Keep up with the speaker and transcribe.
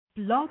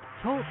Blog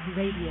Talk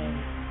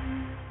Radio.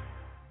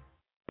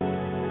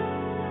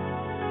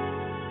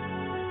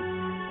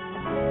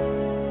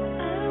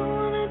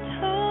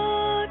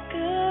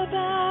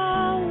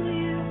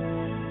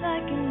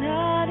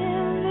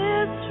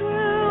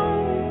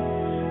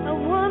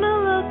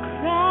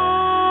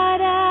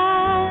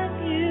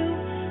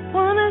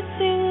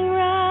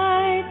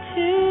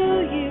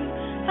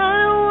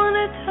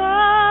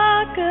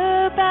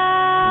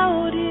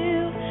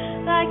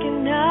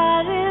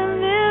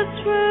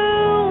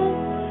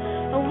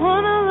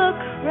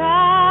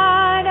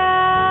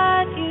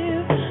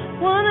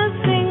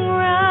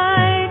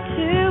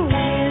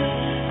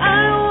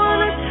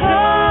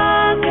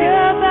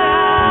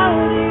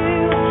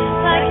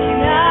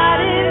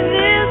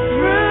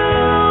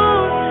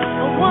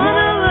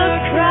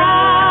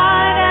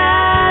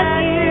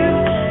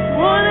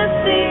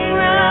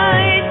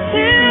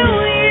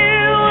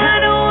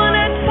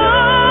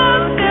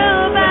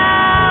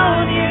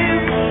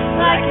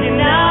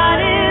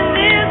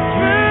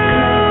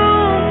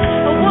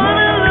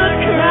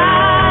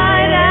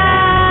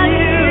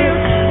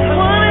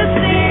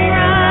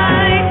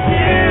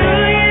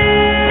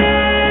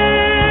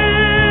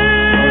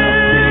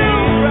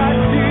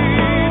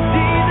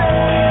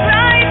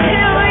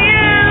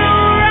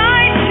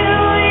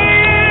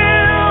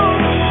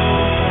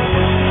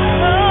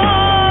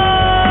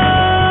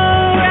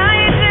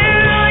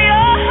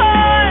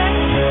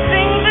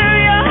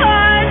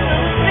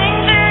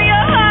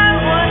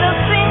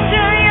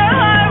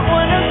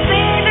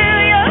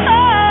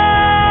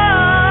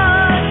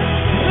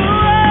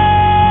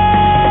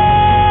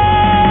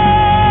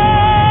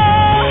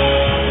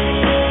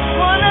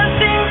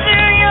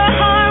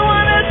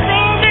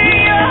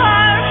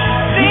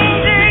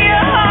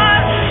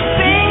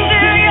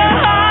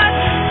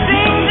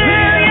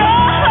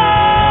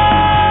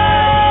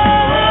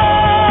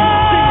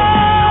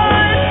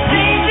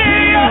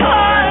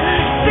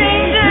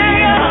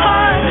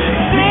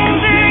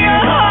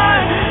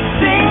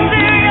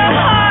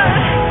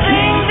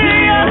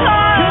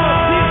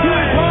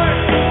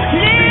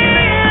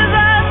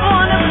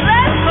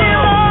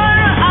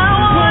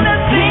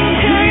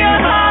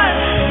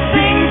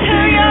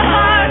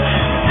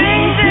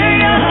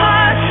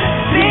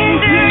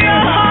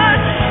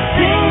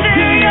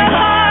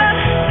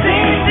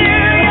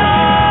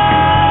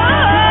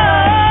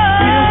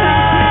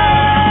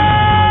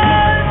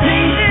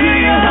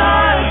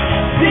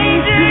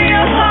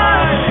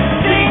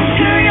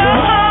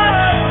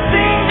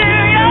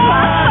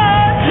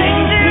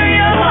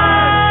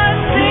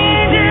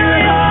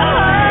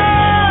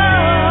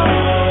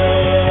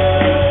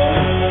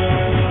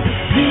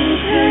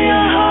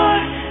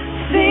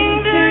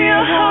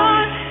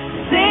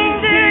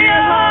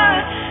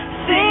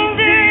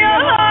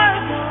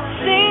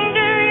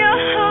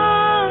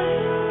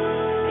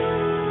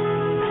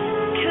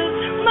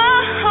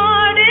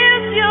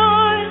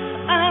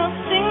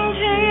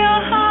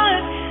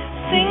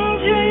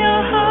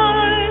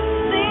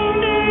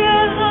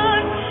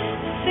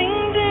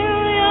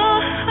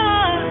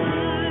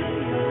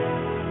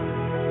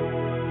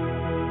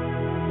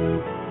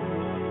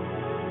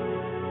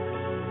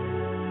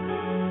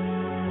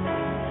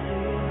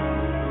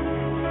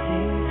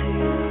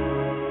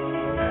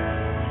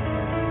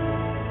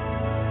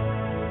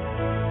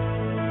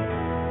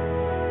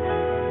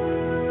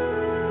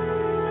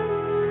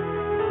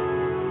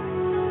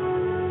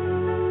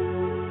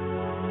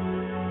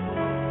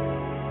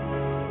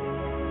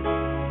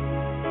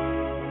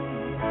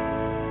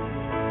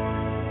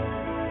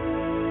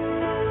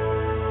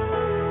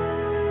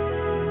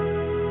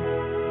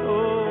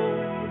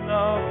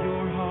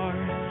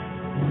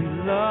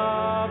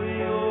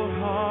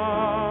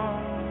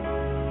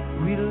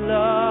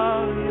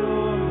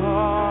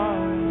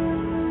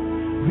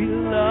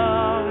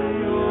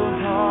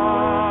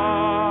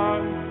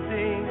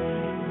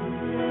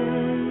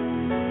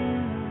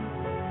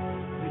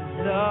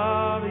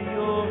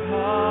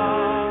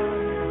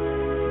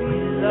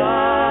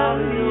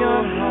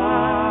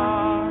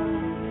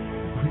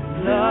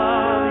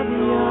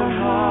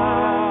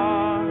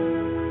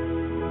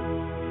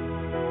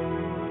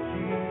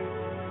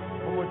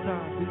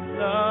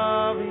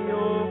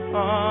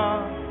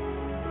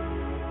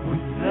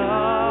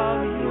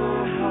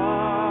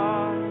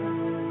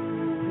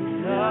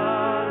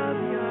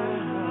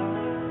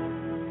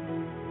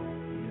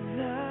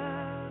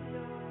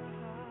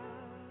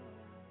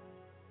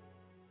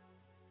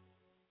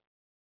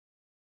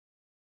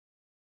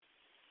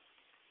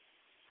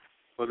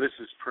 Well, this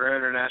is Prayer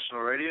International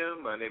Radio.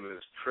 My name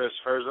is Chris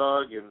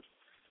Herzog, and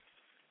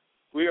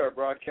we are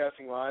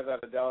broadcasting live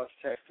out of Dallas,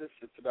 Texas.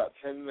 It's about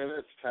 10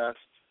 minutes past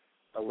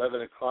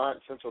 11 o'clock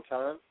Central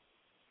Time,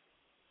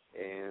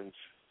 and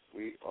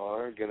we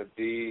are going to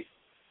be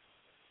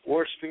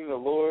worshiping the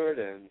Lord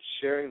and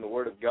sharing the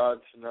Word of God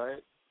tonight.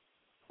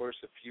 Of course,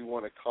 if you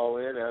want to call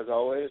in, as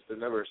always, the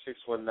number is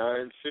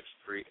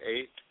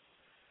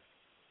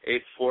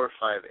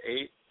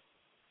 619-638-8458.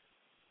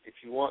 If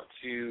you want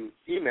to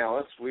email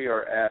us, we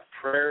are at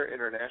Prayer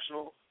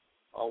International,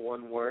 all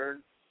one word,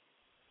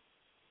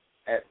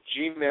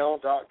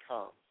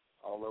 prayerinternational@gmail.com,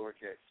 all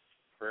lowercase,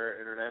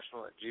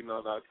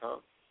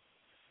 prayerinternational@gmail.com.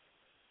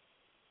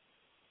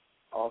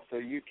 Also,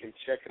 you can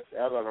check us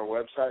out on our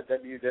website,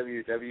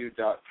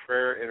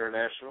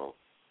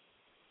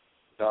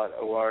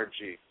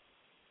 www.prayerinternational.org.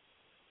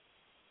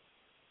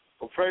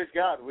 Well, praise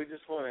God. We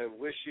just want to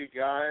wish you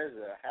guys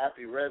a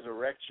happy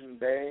Resurrection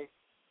Day.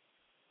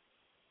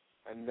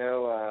 I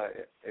know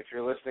if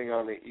you're listening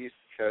on the East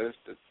Coast,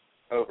 it's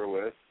over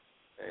with,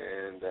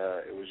 and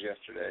it was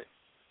yesterday.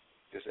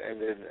 Just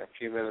ended a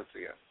few minutes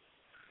ago.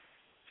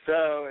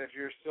 So if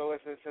you're still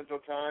listening Central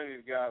Time,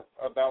 you've got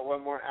about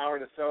one more hour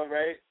to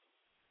celebrate.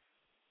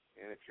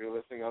 And if you're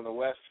listening on the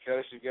West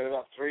Coast, you've got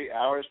about 3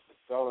 hours to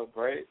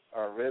celebrate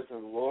our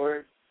risen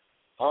Lord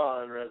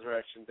on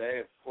Resurrection Day.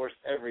 Of course,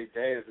 every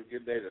day is a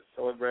good day to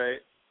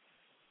celebrate.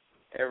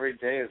 Every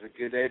day is a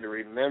good day to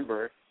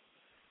remember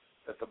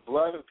that the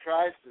blood of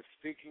Christ is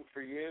speaking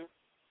for you.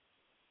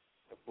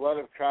 The blood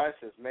of Christ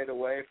has made a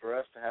way for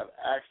us to have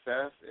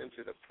access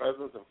into the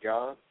presence of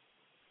God.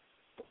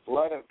 The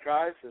blood of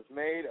Christ has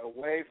made a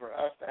way for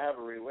us to have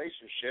a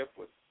relationship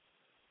with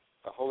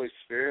the Holy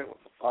Spirit,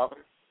 with the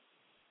Father.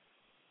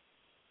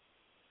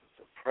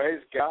 So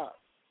praise God.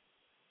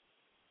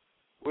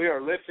 We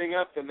are lifting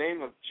up the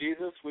name of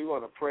Jesus. We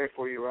want to pray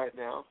for you right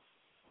now.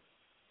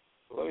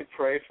 So let me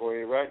pray for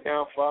you right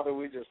now. Father,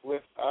 we just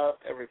lift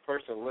up every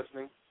person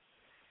listening.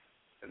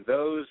 And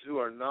those who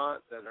are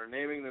not, that are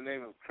naming the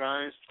name of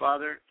Christ,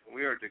 Father,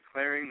 we are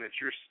declaring that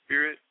your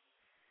Spirit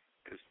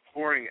is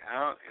pouring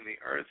out in the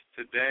earth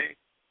today.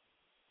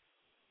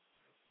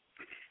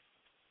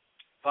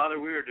 Father,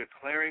 we are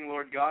declaring,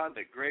 Lord God,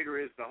 that greater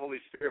is the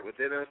Holy Spirit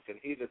within us than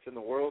he that's in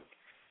the world.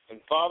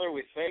 And Father,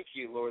 we thank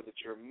you, Lord,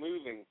 that you're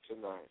moving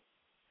tonight.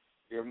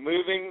 You're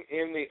moving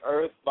in the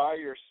earth by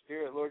your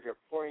Spirit, Lord. You're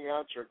pouring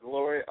out your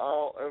glory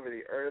all over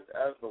the earth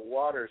as the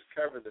waters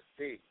cover the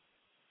sea.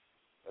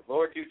 But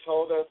Lord, you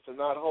told us to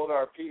not hold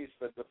our peace,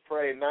 but to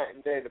pray night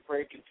and day, to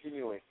pray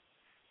continually,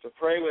 to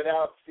pray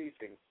without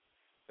ceasing.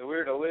 So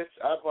we're to lift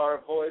up our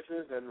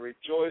voices and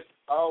rejoice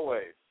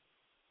always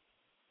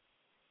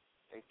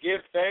and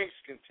give thanks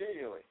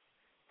continually.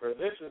 For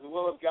this is the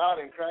will of God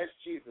in Christ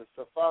Jesus.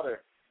 So,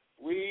 Father,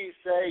 we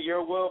say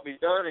your will be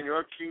done and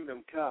your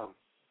kingdom come.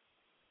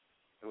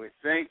 And we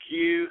thank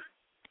you,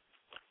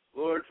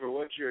 Lord, for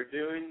what you're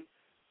doing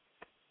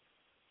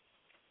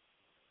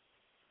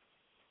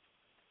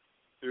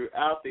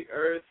throughout the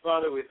earth.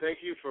 Father, we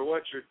thank you for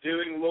what you're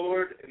doing,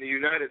 Lord, in the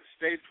United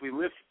States. We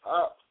lift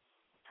up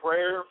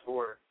prayer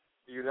for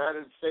the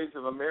United States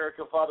of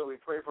America. Father, we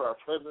pray for our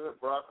President,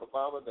 Barack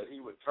Obama, that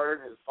he would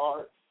turn his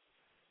heart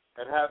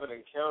and have an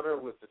encounter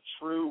with the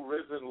true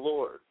risen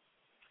Lord.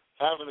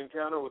 Have an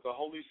encounter with the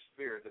Holy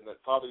Spirit, and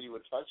that, Father, you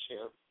would touch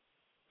him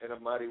in a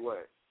mighty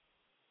way.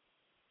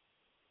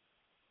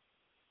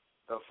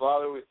 So,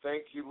 Father, we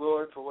thank you,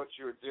 Lord, for what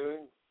you're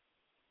doing.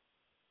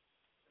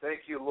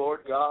 Thank you,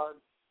 Lord God,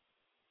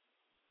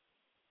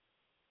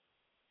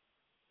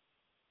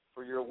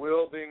 for your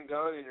will being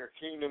done and your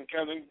kingdom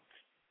coming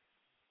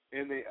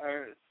in the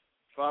earth.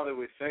 Father,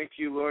 we thank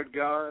you, Lord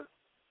God,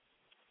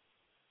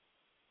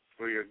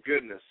 for your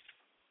goodness.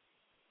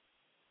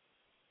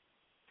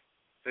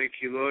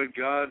 Thank you, Lord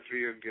God, for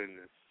your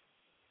goodness.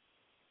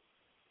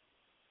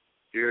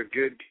 You're a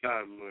good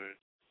God, Lord.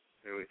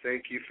 And we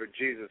thank you for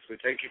Jesus. We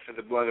thank you for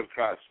the blood of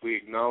Christ. We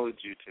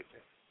acknowledge you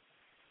today.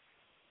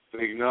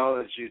 We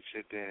acknowledge you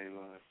today,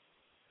 Lord.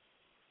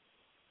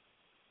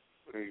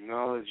 We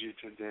acknowledge you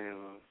today,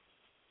 Lord.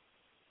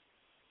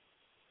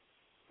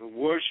 We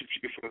worship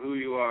you for who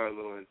you are,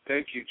 Lord.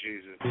 Thank you,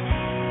 Jesus.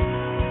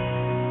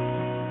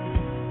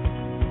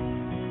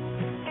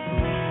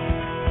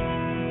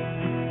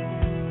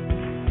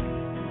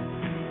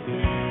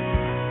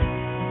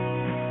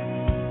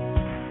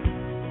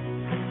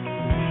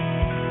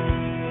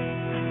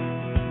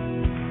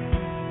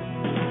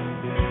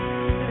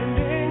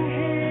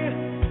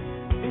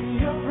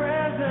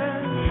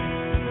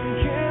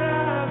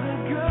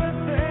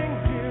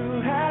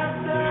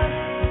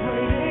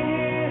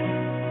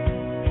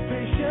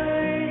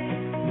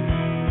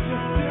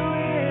 Just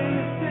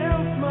doing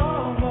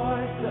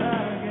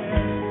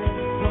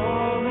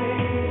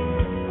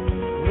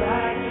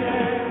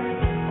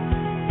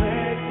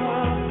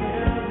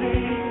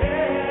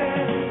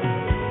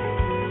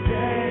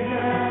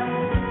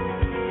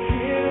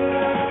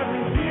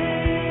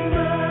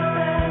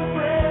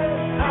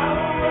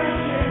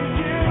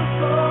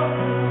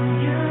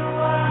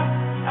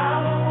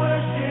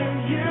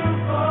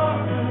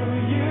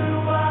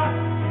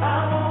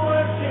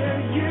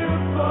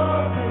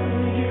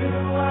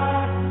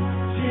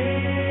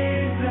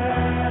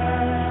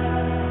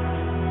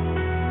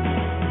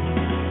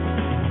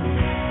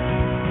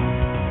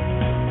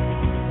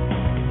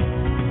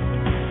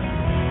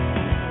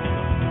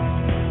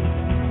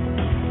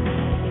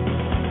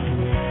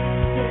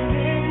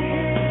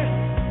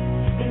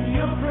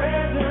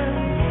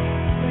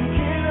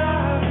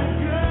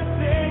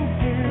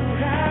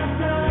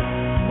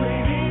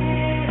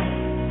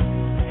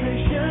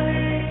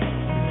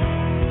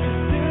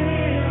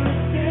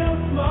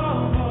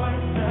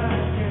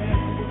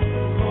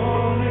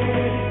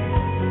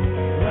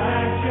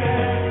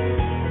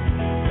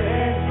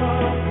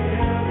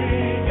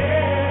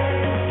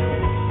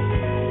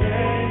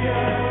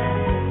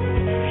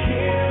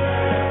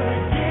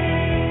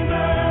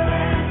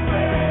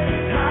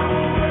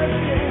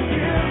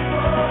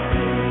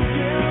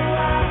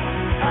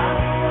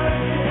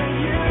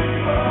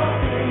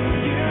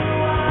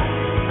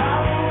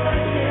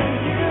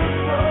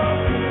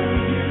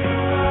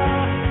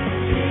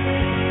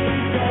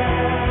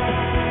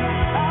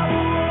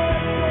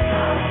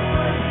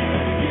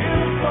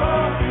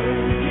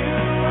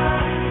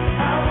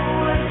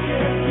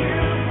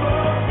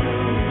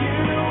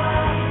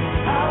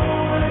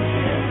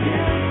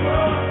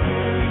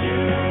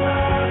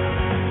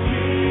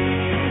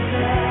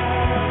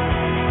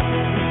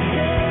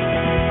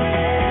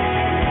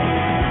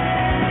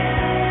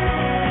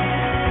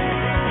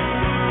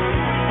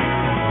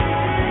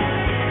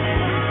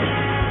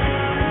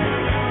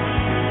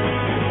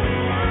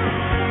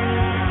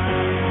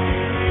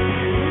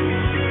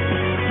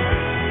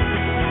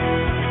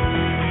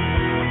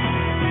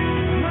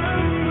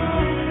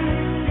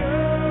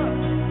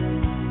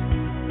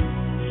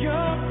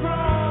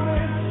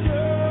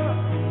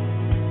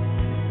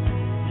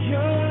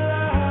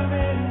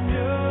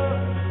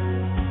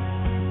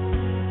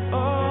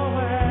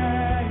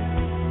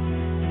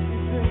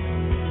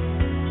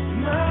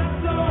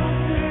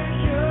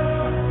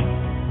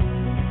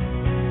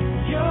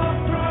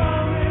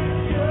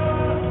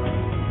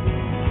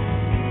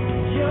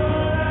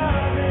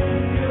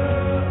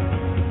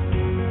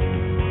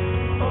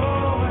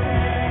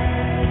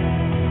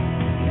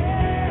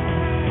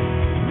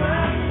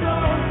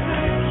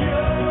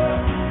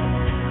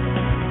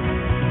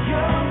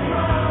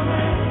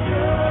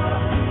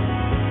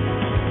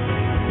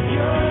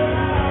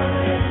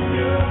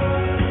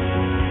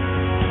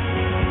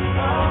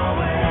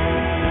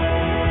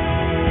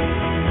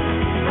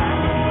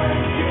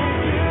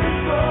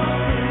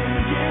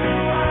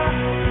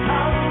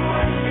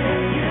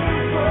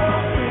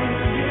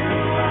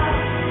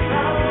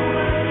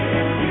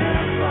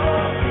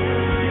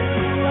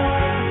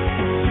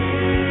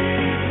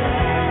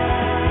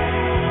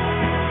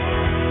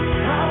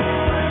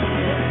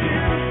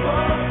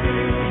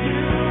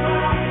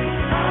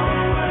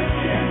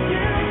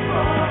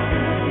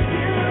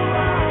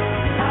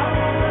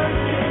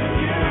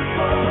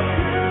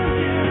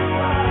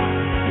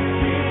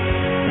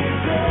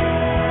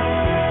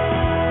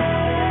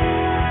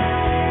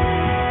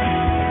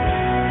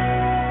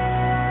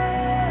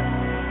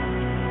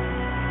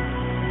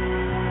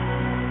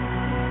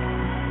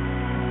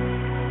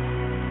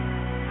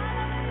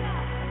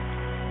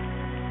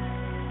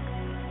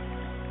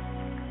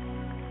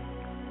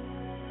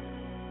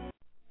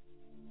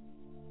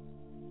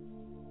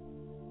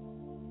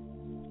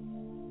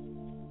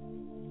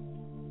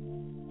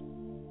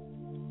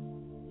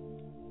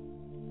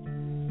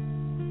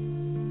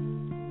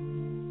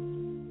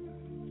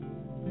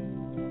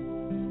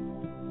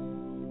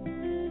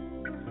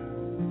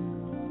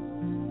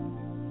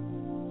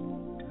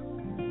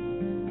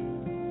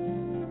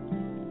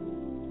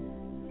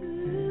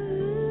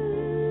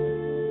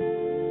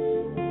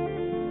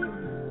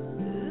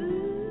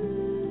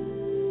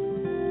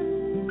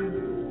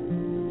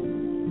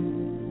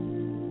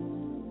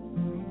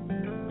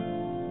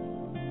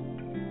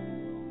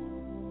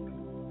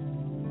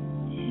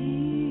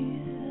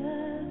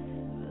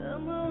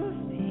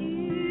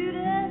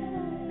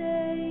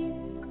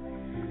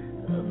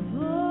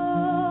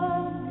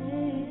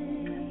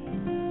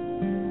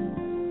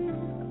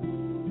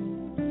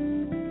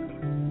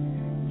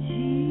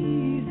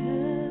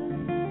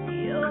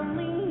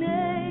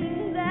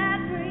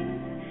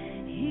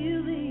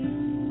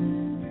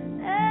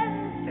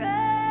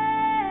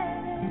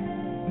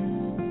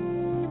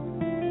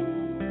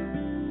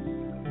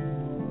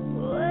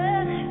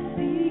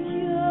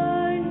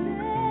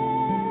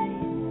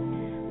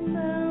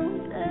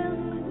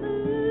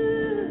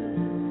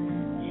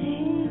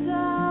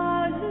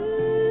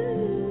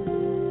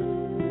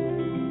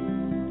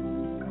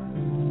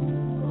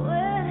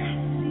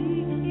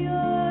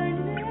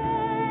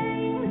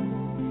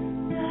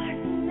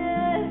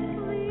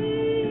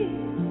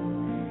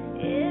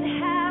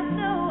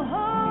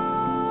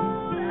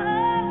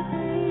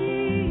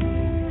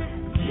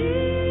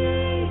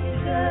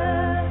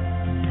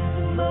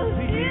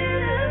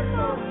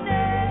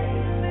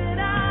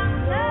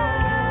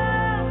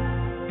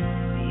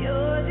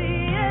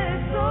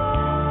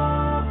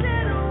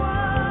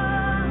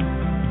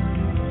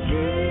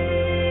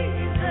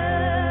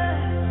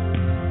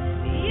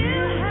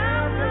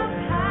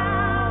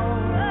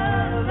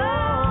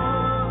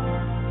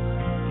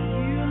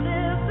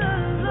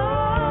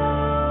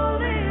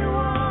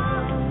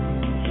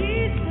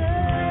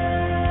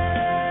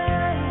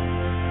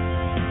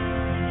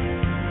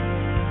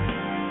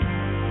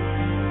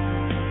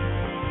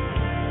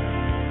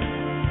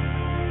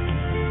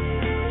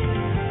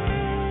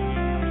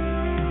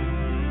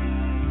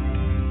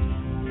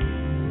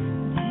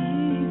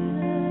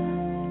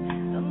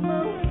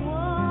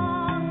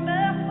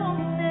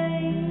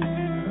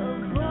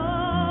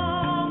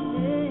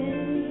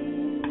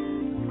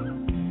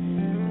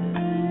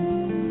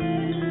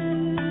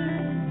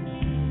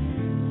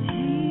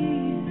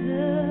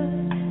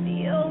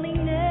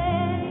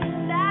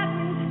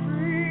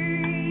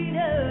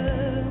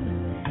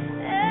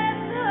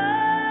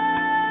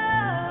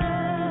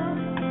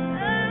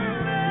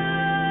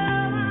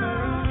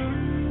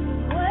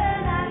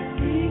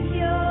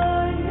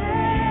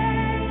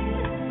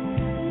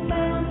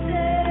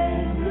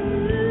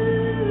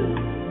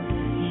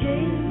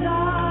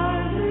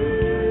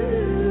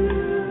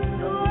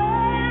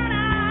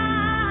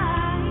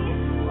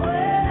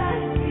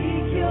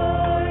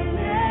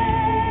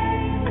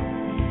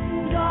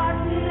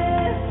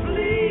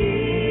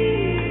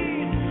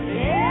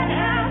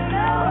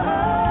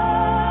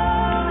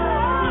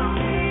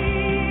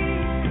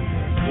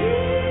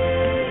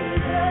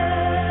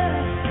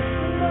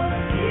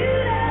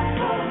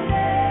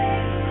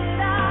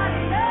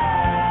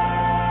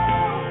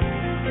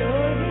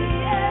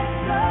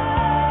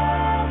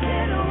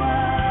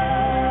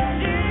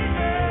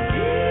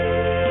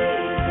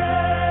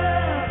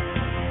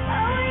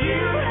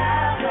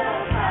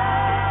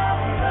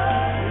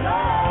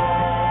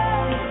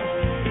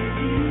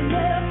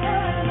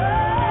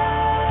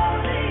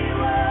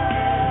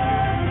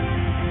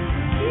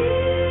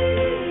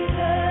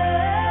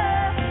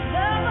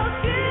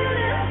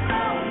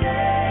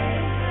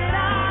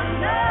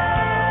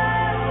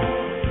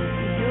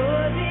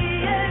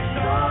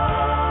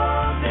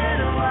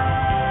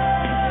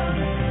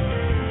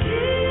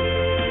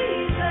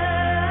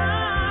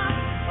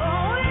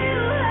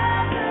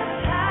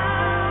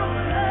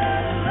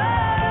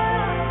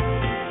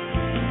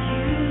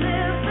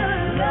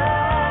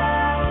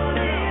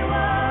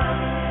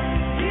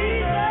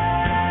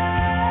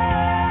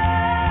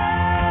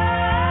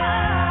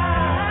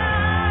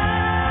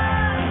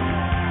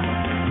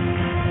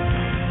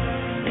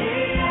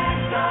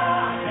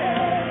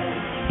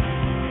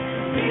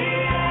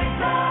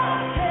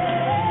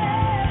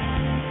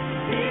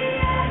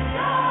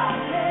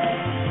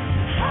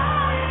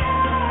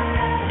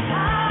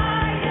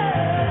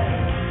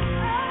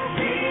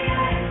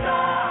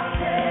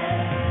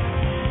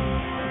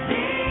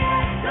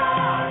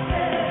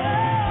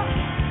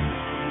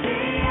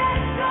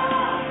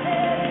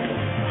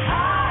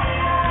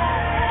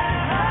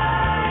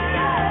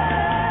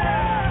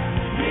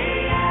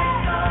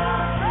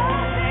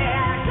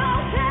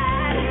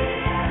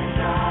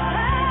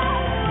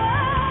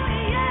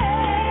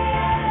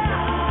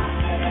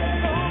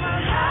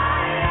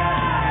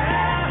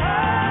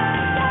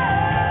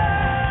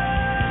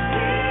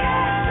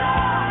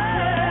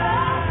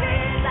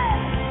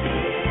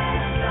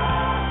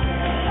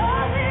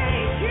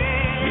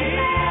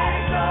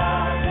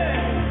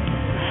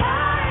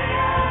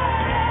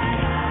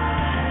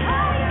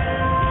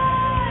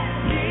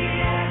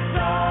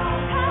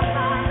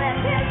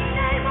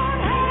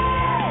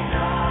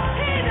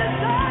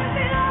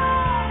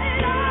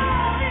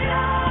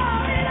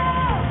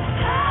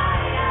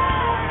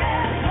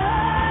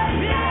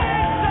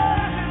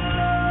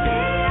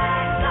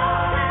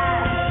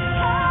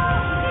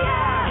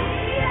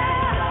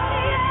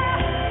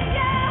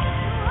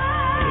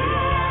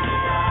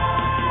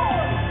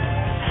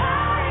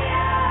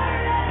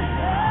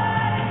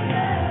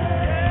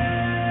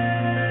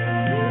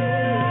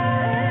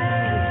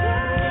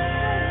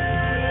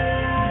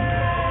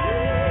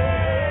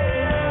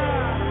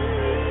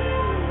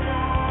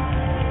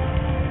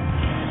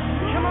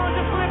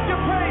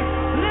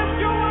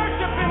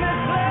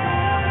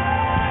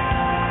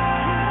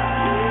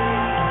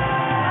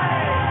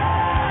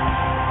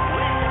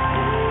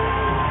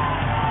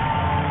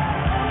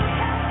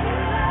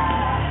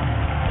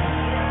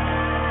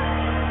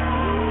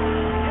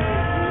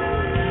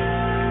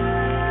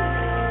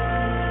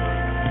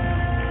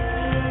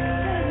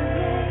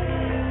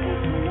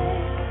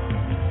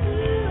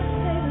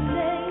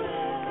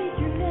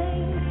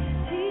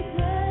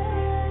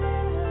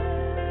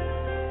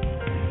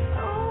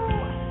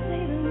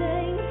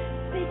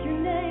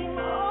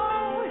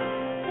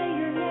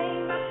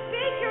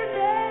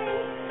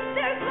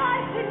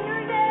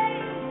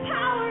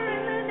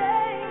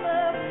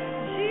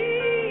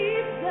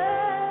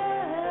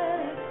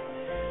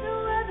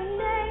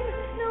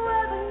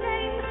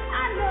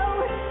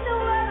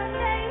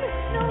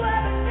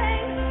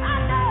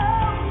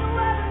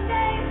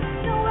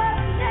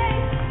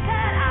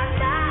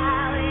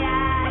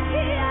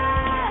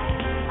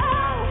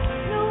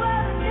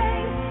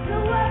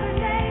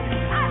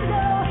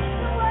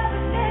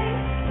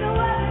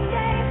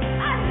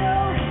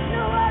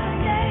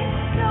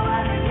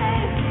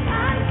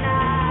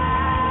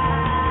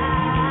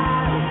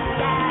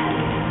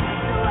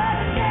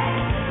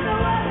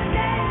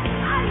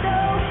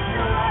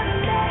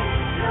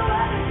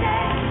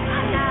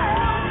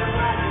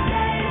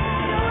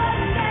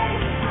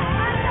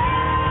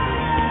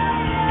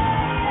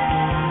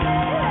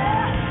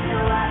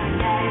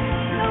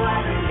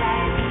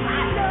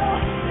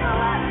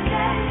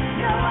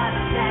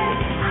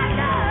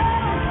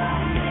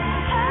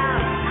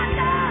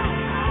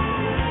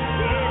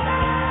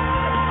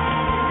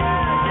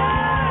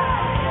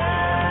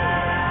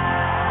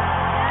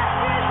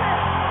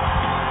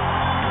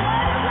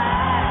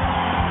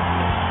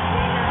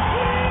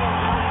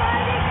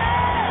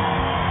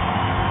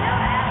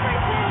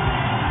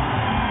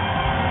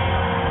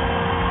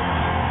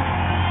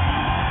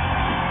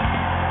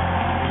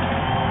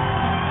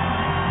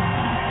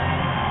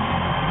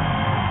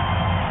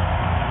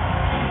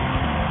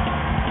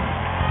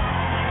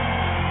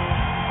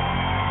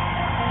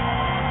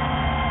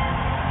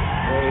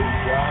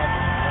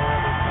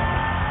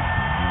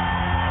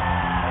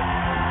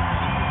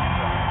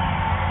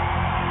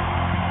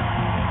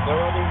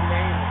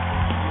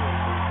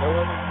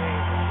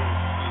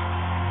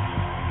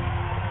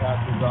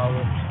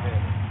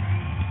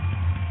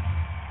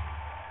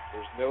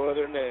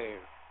other name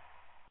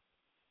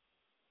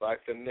like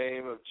the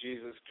name of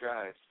Jesus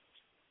Christ.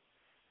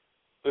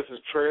 This is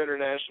Prayer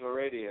International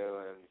Radio,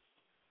 and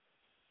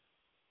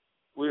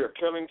we are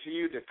coming to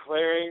you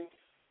declaring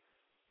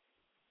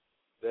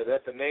that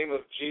at the name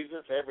of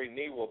Jesus, every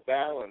knee will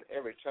bow and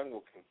every tongue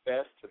will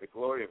confess to the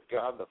glory of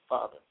God the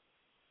Father.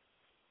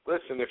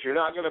 Listen, if you're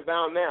not going to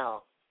bow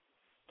now,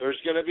 there's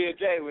going to be a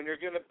day when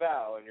you're going to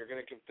bow and you're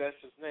going to confess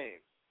his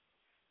name.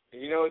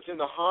 And you know, it's in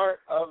the heart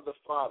of the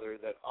Father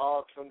that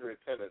all come to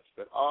repentance,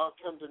 that all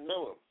come to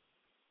know him.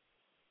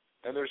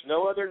 And there's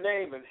no other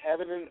name in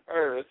heaven and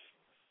earth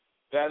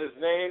that is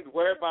named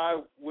whereby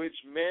which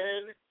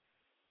men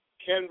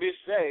can be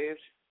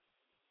saved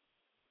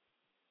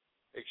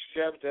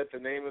except at the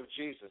name of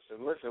Jesus.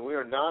 And listen, we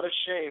are not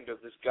ashamed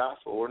of this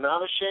gospel. We're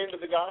not ashamed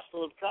of the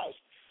gospel of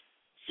Christ.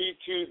 See,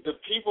 to the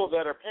people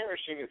that are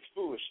perishing, it's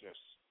foolishness.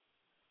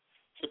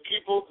 To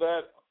people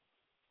that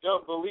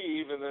don't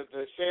believe and that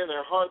they say in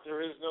their heart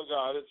there is no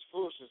God, it's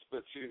foolishness.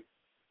 But to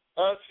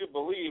us who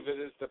believe, it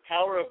is the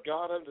power of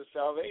God unto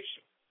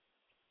salvation.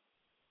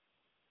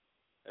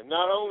 And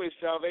not only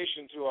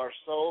salvation to our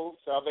soul,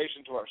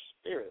 salvation to our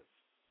spirit,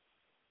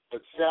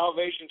 but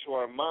salvation to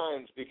our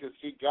minds, because,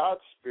 see,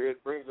 God's Spirit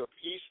brings a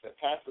peace that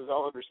passes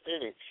all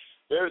understanding.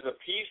 There's a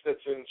peace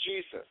that's in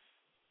Jesus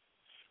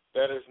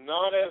that is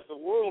not as the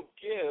world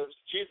gives.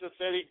 Jesus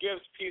said he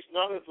gives peace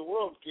not as the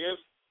world gives,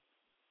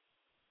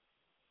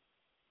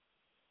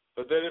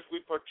 but that if we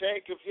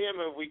partake of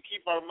him and we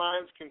keep our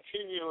minds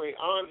continually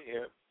on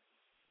him,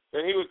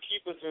 then he would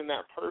keep us in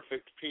that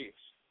perfect peace.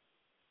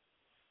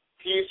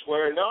 Peace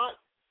where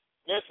not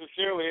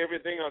necessarily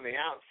everything on the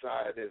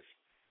outside is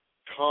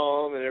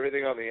calm and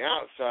everything on the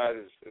outside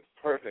is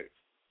perfect.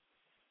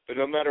 But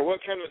no matter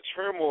what kind of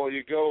turmoil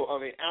you go on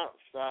the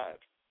outside,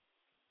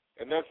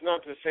 and that's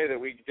not to say that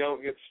we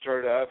don't get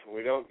stirred up and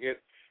we don't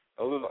get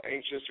a little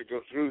anxious or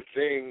go through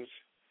things,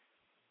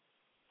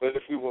 but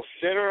if we will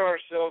center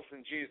ourselves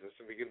in Jesus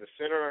and begin to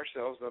center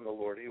ourselves on the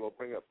Lord, he will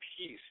bring a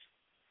peace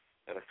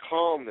and a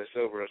calmness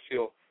over us.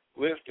 He'll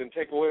lift and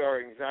take away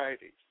our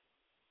anxieties.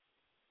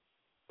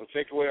 He'll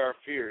take away our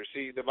fears.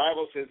 See, the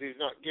Bible says he's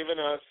not given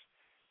us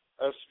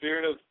a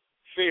spirit of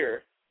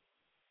fear,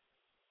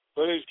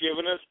 but he's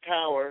given us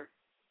power.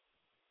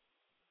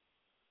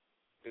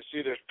 You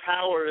see, there's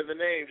power in the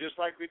name, just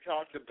like we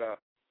talked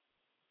about.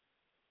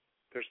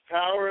 There's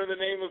power in the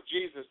name of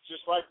Jesus,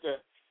 just like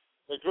the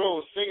girl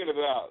was singing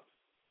about.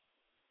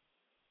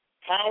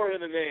 Power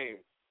in the name,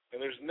 and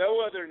there's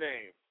no other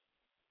name.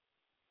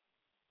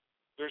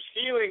 There's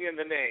healing in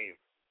the name,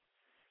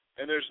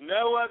 and there's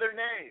no other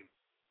name.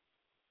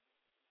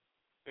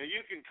 Now,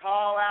 you can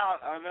call out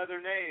on other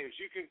names.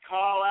 You can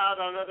call out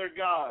on other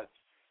gods.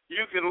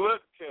 You can look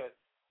to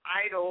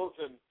idols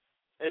and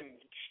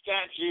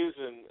statues,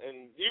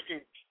 and you can,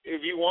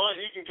 if you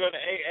want, you can go to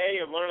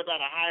AA and learn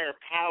about a higher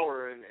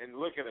power and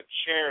look at a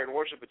chair and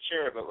worship a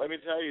chair. But let me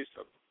tell you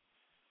something.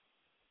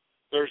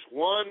 There's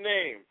one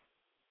name.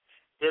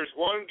 There's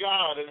one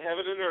God in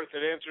heaven and earth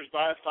that answers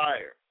by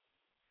fire.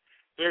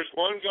 There's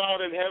one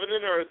God in heaven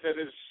and earth that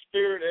is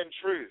spirit and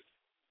truth.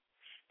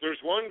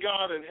 There's one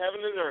God in heaven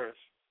and earth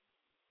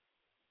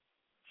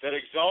that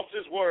exalts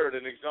his word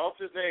and exalts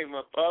his name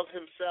above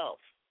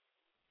himself,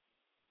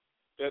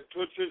 that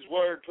puts his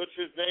word, puts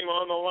his name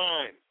on the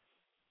line.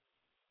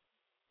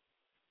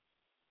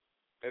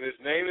 And his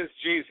name is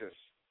Jesus.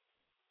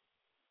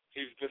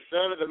 He's the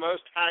Son of the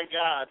Most High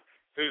God,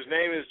 whose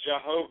name is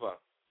Jehovah.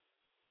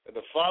 And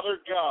the Father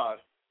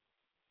God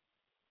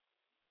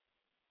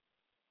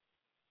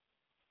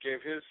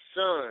gave his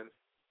Son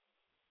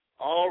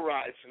all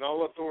rights and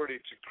all authority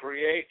to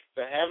create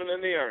the heaven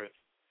and the earth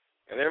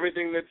and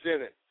everything that's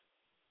in it,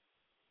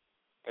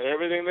 and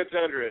everything that's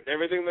under it, and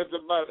everything that's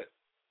above it.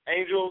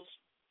 Angels,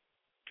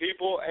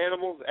 people,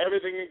 animals,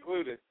 everything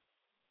included.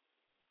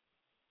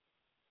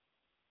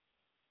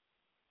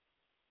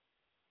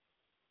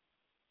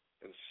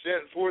 And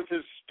sent forth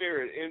his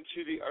Spirit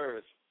into the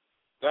earth,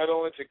 not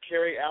only to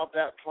carry out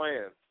that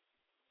plan,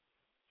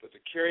 but to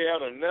carry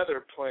out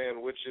another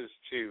plan, which is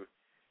to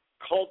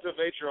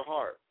cultivate your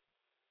heart.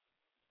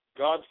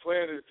 God's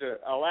plan is to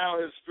allow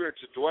his Spirit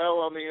to dwell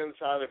on the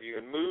inside of you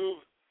and move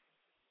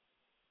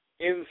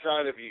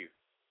inside of you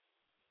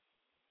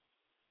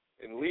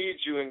and lead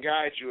you and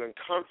guide you and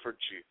comfort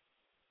you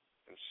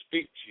and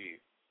speak to you.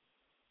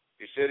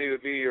 He said he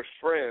would be your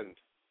friend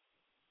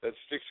that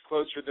sticks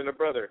closer than a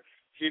brother.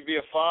 He'd be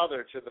a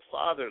father to the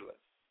fatherless.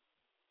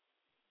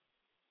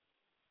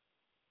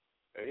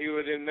 And he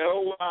would in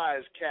no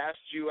wise cast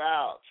you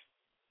out,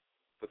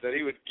 but that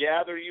he would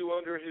gather you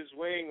under his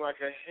wing like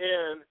a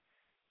hen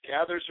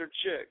gathers her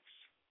chicks.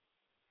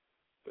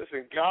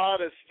 Listen,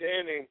 God is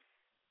standing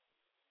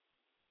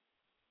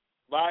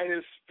by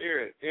his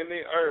Spirit in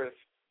the earth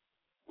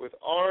with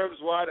arms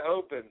wide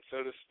open,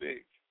 so to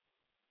speak.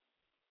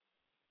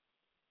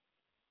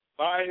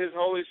 By his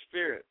Holy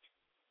Spirit,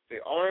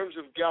 the arms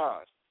of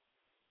God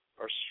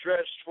are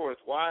stretched forth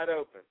wide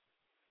open.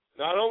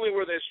 Not only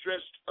were they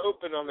stretched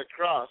open on the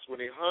cross when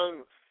he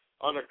hung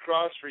on a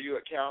cross for you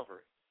at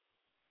Calvary,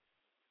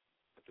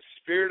 but the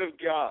Spirit of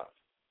God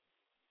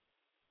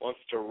wants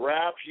to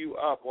wrap you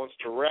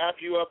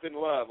up in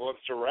love,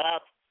 wants to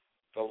wrap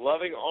the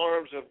loving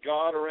arms of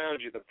God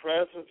around you, the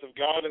presence of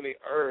God in the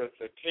earth,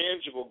 the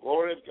tangible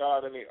glory of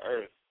God in the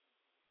earth,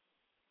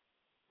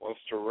 wants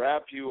to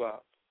wrap you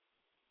up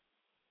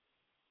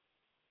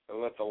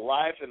and let the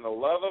life and the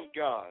love of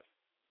God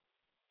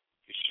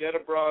be shed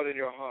abroad in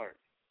your heart.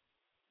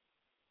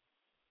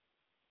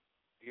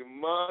 You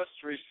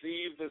must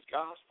receive this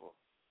gospel.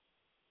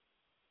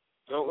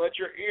 Don't let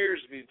your ears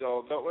be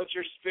dull. Don't let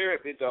your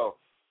spirit be dull.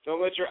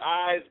 Don't let your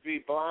eyes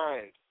be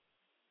blind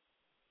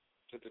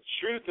to the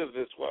truth of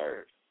this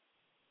word.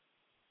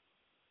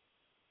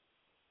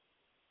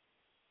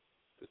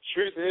 The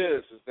truth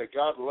is that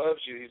God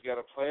loves you. He's got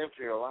a plan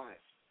for your life.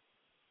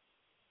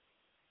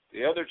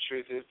 The other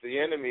truth is the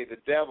enemy, the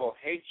devil,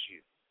 hates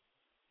you,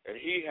 and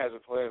he has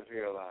a plan for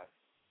your life.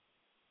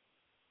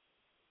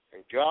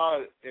 And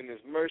God, in His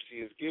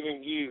mercy, is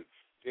giving you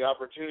the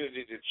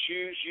opportunity to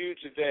choose you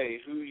today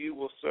who you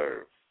will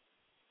serve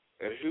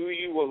and who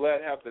you will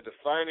let have the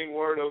defining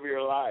word over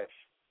your life.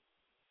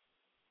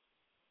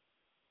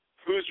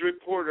 Whose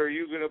report are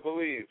you going to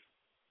believe?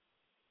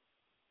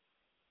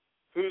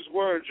 Whose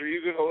words are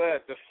you going to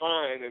let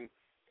define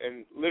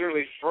and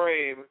literally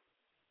frame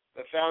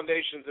the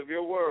foundations of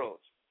your world?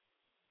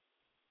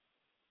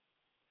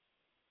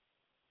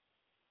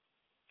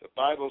 The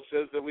Bible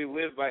says that we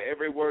live by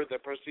every word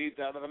that proceeds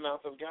out of the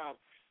mouth of God.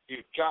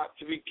 You've got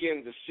to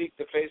begin to seek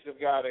the face of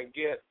God and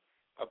get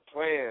a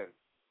plan,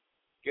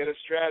 get a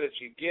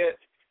strategy, get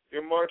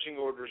your marching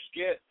orders,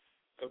 get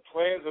the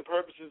plans and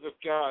purposes of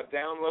God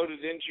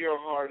downloaded into your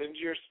heart, into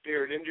your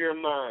spirit, into your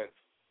mind,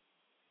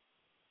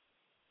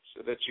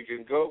 so that you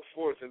can go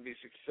forth and be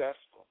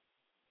successful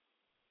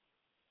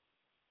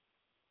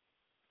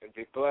and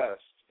be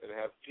blessed and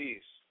have peace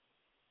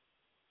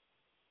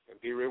and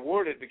be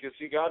rewarded, because,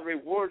 see, God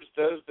rewards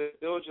those that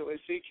diligently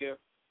seek Him.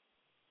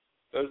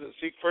 Those that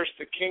seek first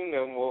the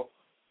kingdom all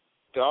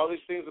these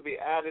things will be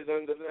added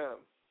unto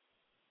them.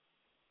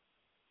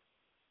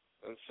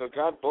 And so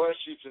God bless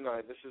you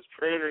tonight. This is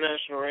Prayer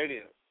International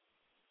Radio.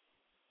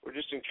 We're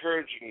just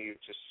encouraging you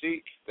to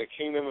seek the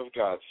kingdom of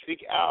God.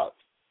 Seek out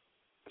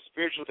the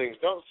spiritual things.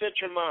 Don't set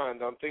your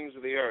mind on things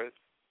of the earth,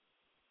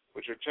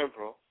 which are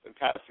temporal and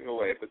passing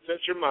away, but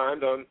set your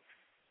mind on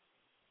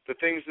the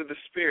things of the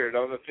Spirit,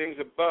 on the things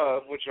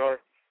above, which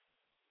are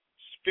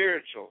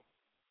spiritual.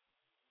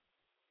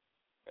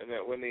 And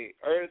that when the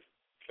earth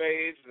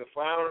fades, the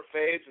flower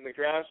fades, and the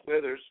grass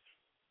withers,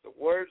 the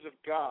words of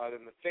God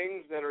and the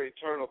things that are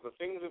eternal, the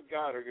things of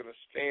God are going to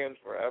stand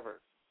forever.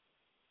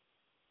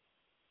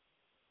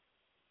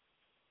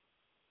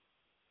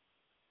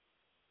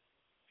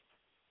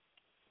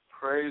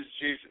 Praise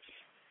Jesus.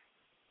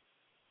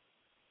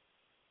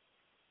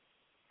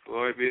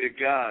 Glory be to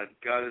God.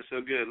 God is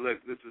so good.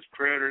 Look, this is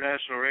Prayer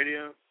International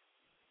Radio.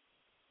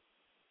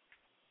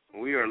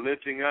 We are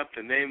lifting up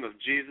the name of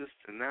Jesus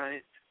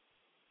tonight.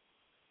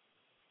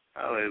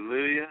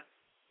 Hallelujah.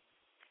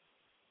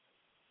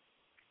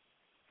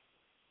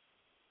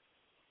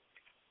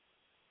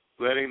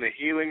 Letting the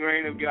healing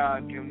rain of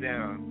God come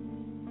down.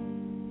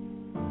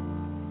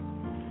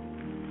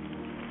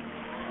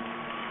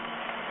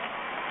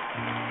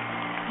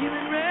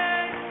 Healing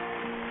rain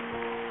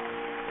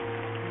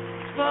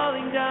is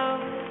falling down.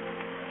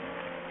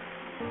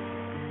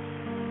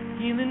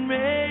 Healing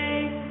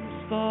rain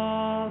is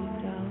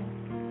falling down.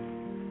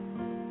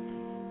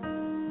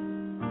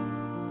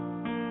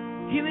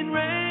 Healing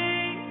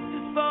rain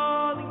is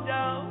falling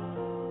down.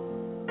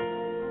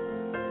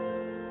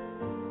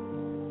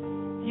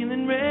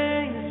 Healing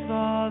rain is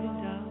falling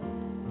down.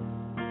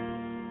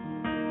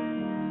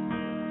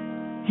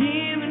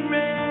 Healing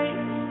rain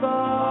is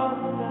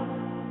falling down.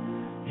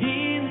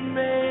 Healing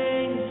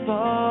rain is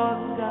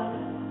falling down.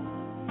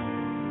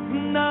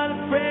 I'm not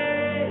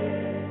afraid.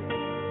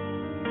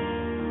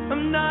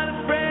 I'm not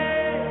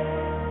afraid.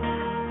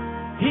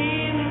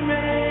 Healing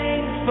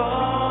rain is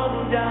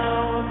falling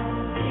down.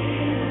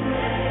 Healing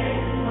rain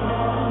is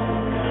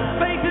falling down.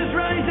 Faith is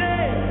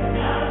rising. I'm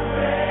not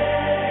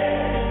afraid.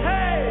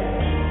 Hey.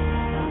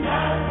 I'm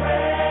not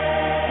afraid.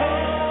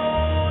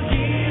 Oh,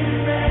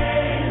 healing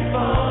rain is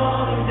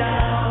falling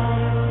down.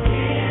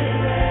 Healing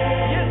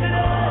rain. Yes, it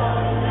is.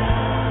 I'm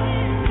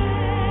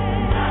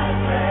not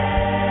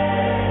afraid.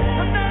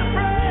 I'm not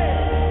afraid.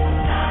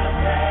 I'm not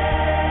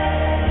afraid.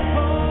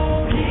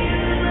 Oh,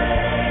 healing rain.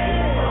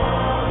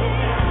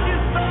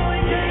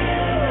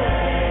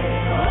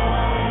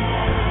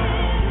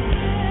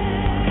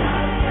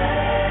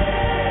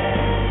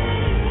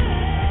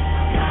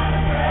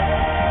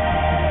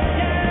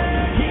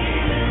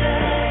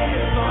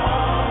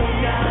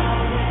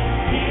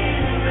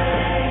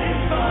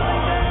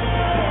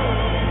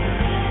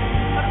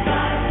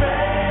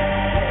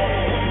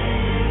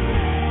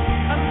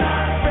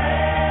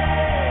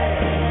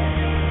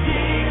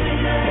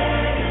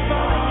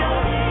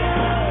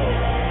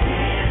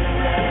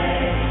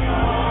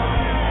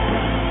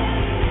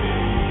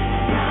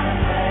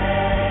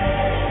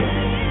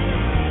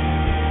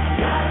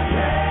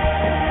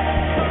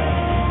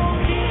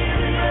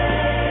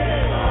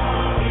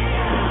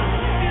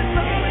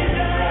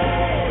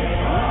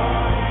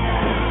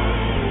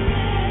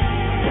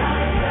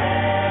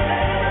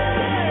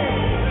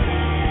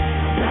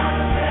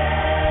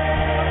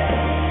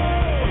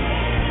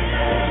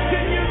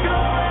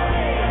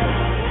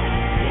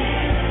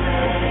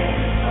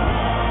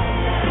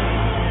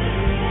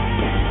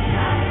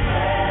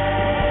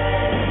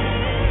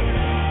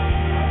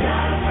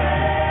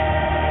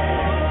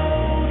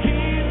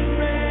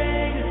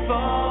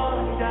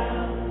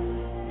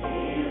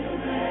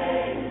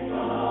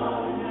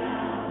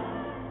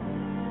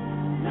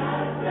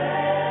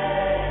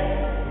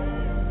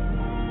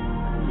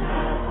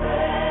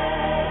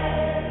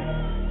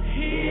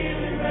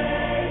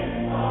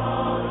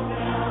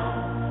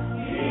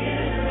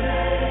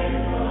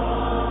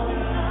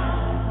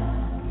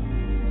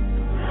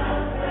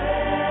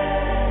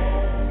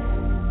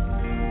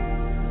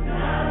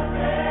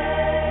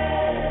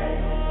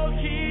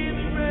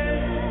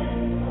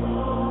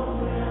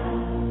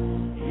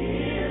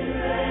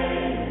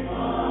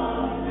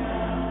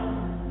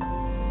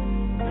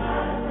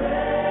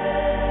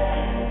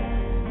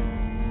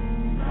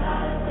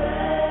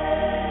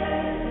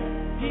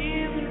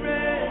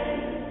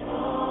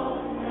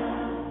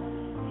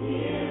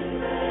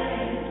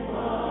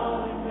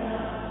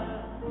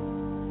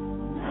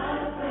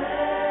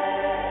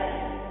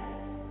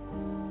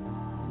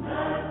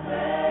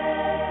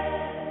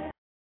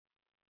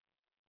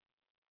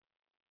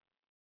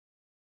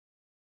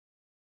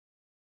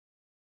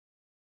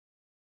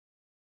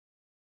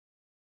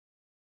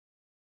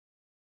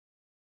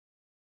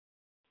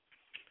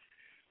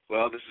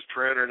 Well, this is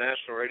Prayer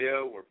International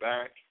Radio. We're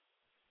back,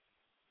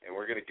 and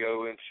we're going to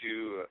go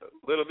into a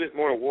little bit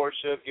more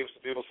worship, give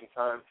some people some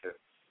time to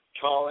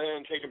call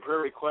in, taking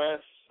prayer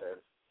requests, and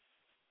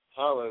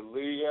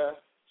hallelujah,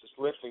 just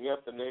lifting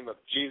up the name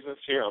of Jesus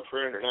here on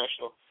Prayer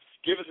International.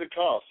 Give us a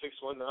call,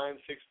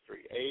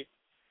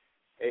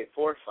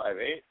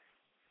 619-638-8458,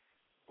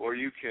 or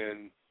you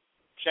can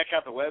check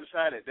out the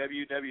website at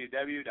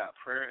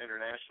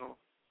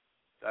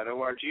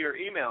www.prayerinternational.org or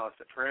email us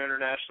at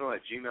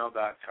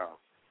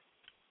prayerinternational@gmail.com.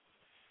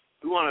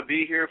 We want to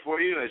be here for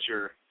you as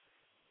your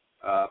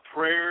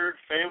prayer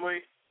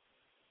family,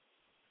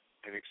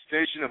 an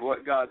extension of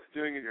what God's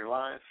doing in your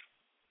life,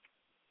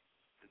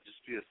 and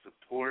just be a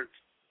support.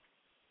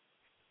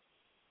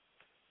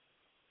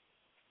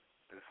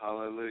 And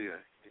hallelujah.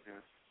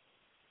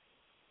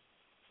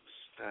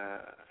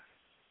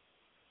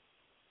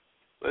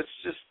 Let's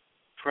just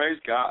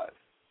praise God.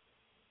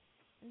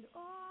 And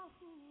all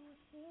who are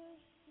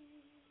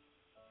thirsty,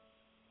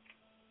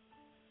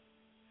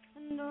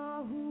 and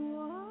all who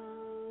are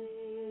weak,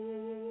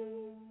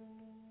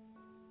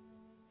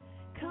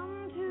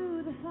 come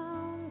to the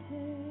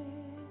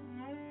fountain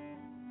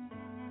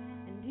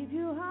and dip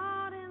your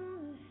heart in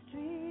the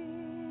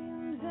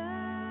streams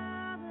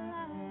of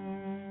life.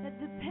 Let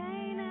the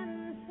pain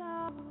and the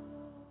sorrow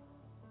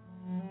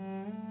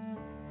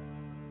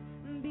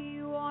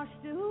be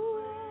washed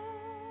away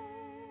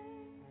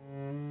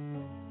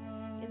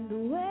in the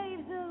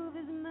waves of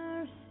His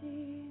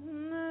mercy,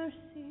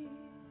 mercy,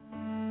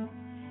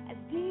 as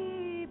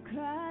deep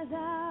cries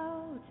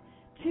out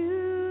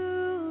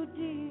to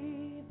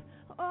deep.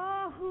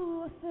 All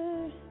who are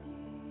thirsty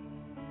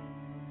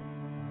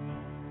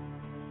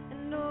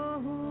and all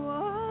who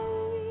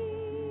are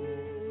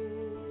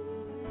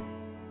weak,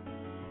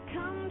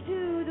 come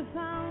to the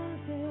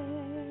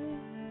fountain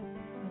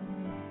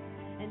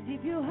and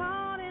dip your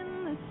heart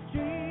in the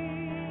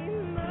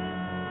stream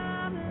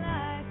of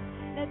life.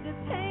 Let the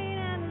pain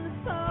and the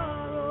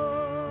sorrow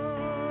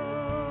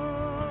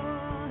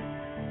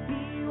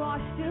be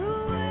washed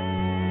away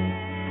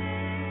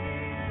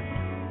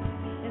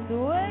in the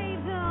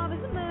waves of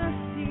His mercy,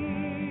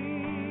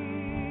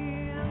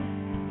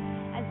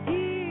 as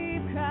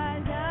deep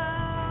cries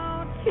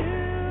out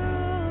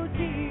to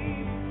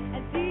deep,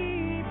 as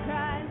deep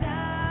cries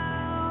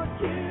out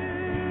to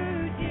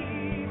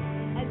deep,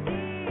 as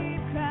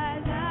deep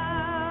cries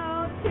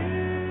out to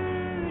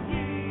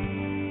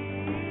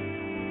deep.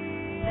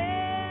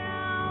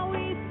 Yeah,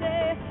 we say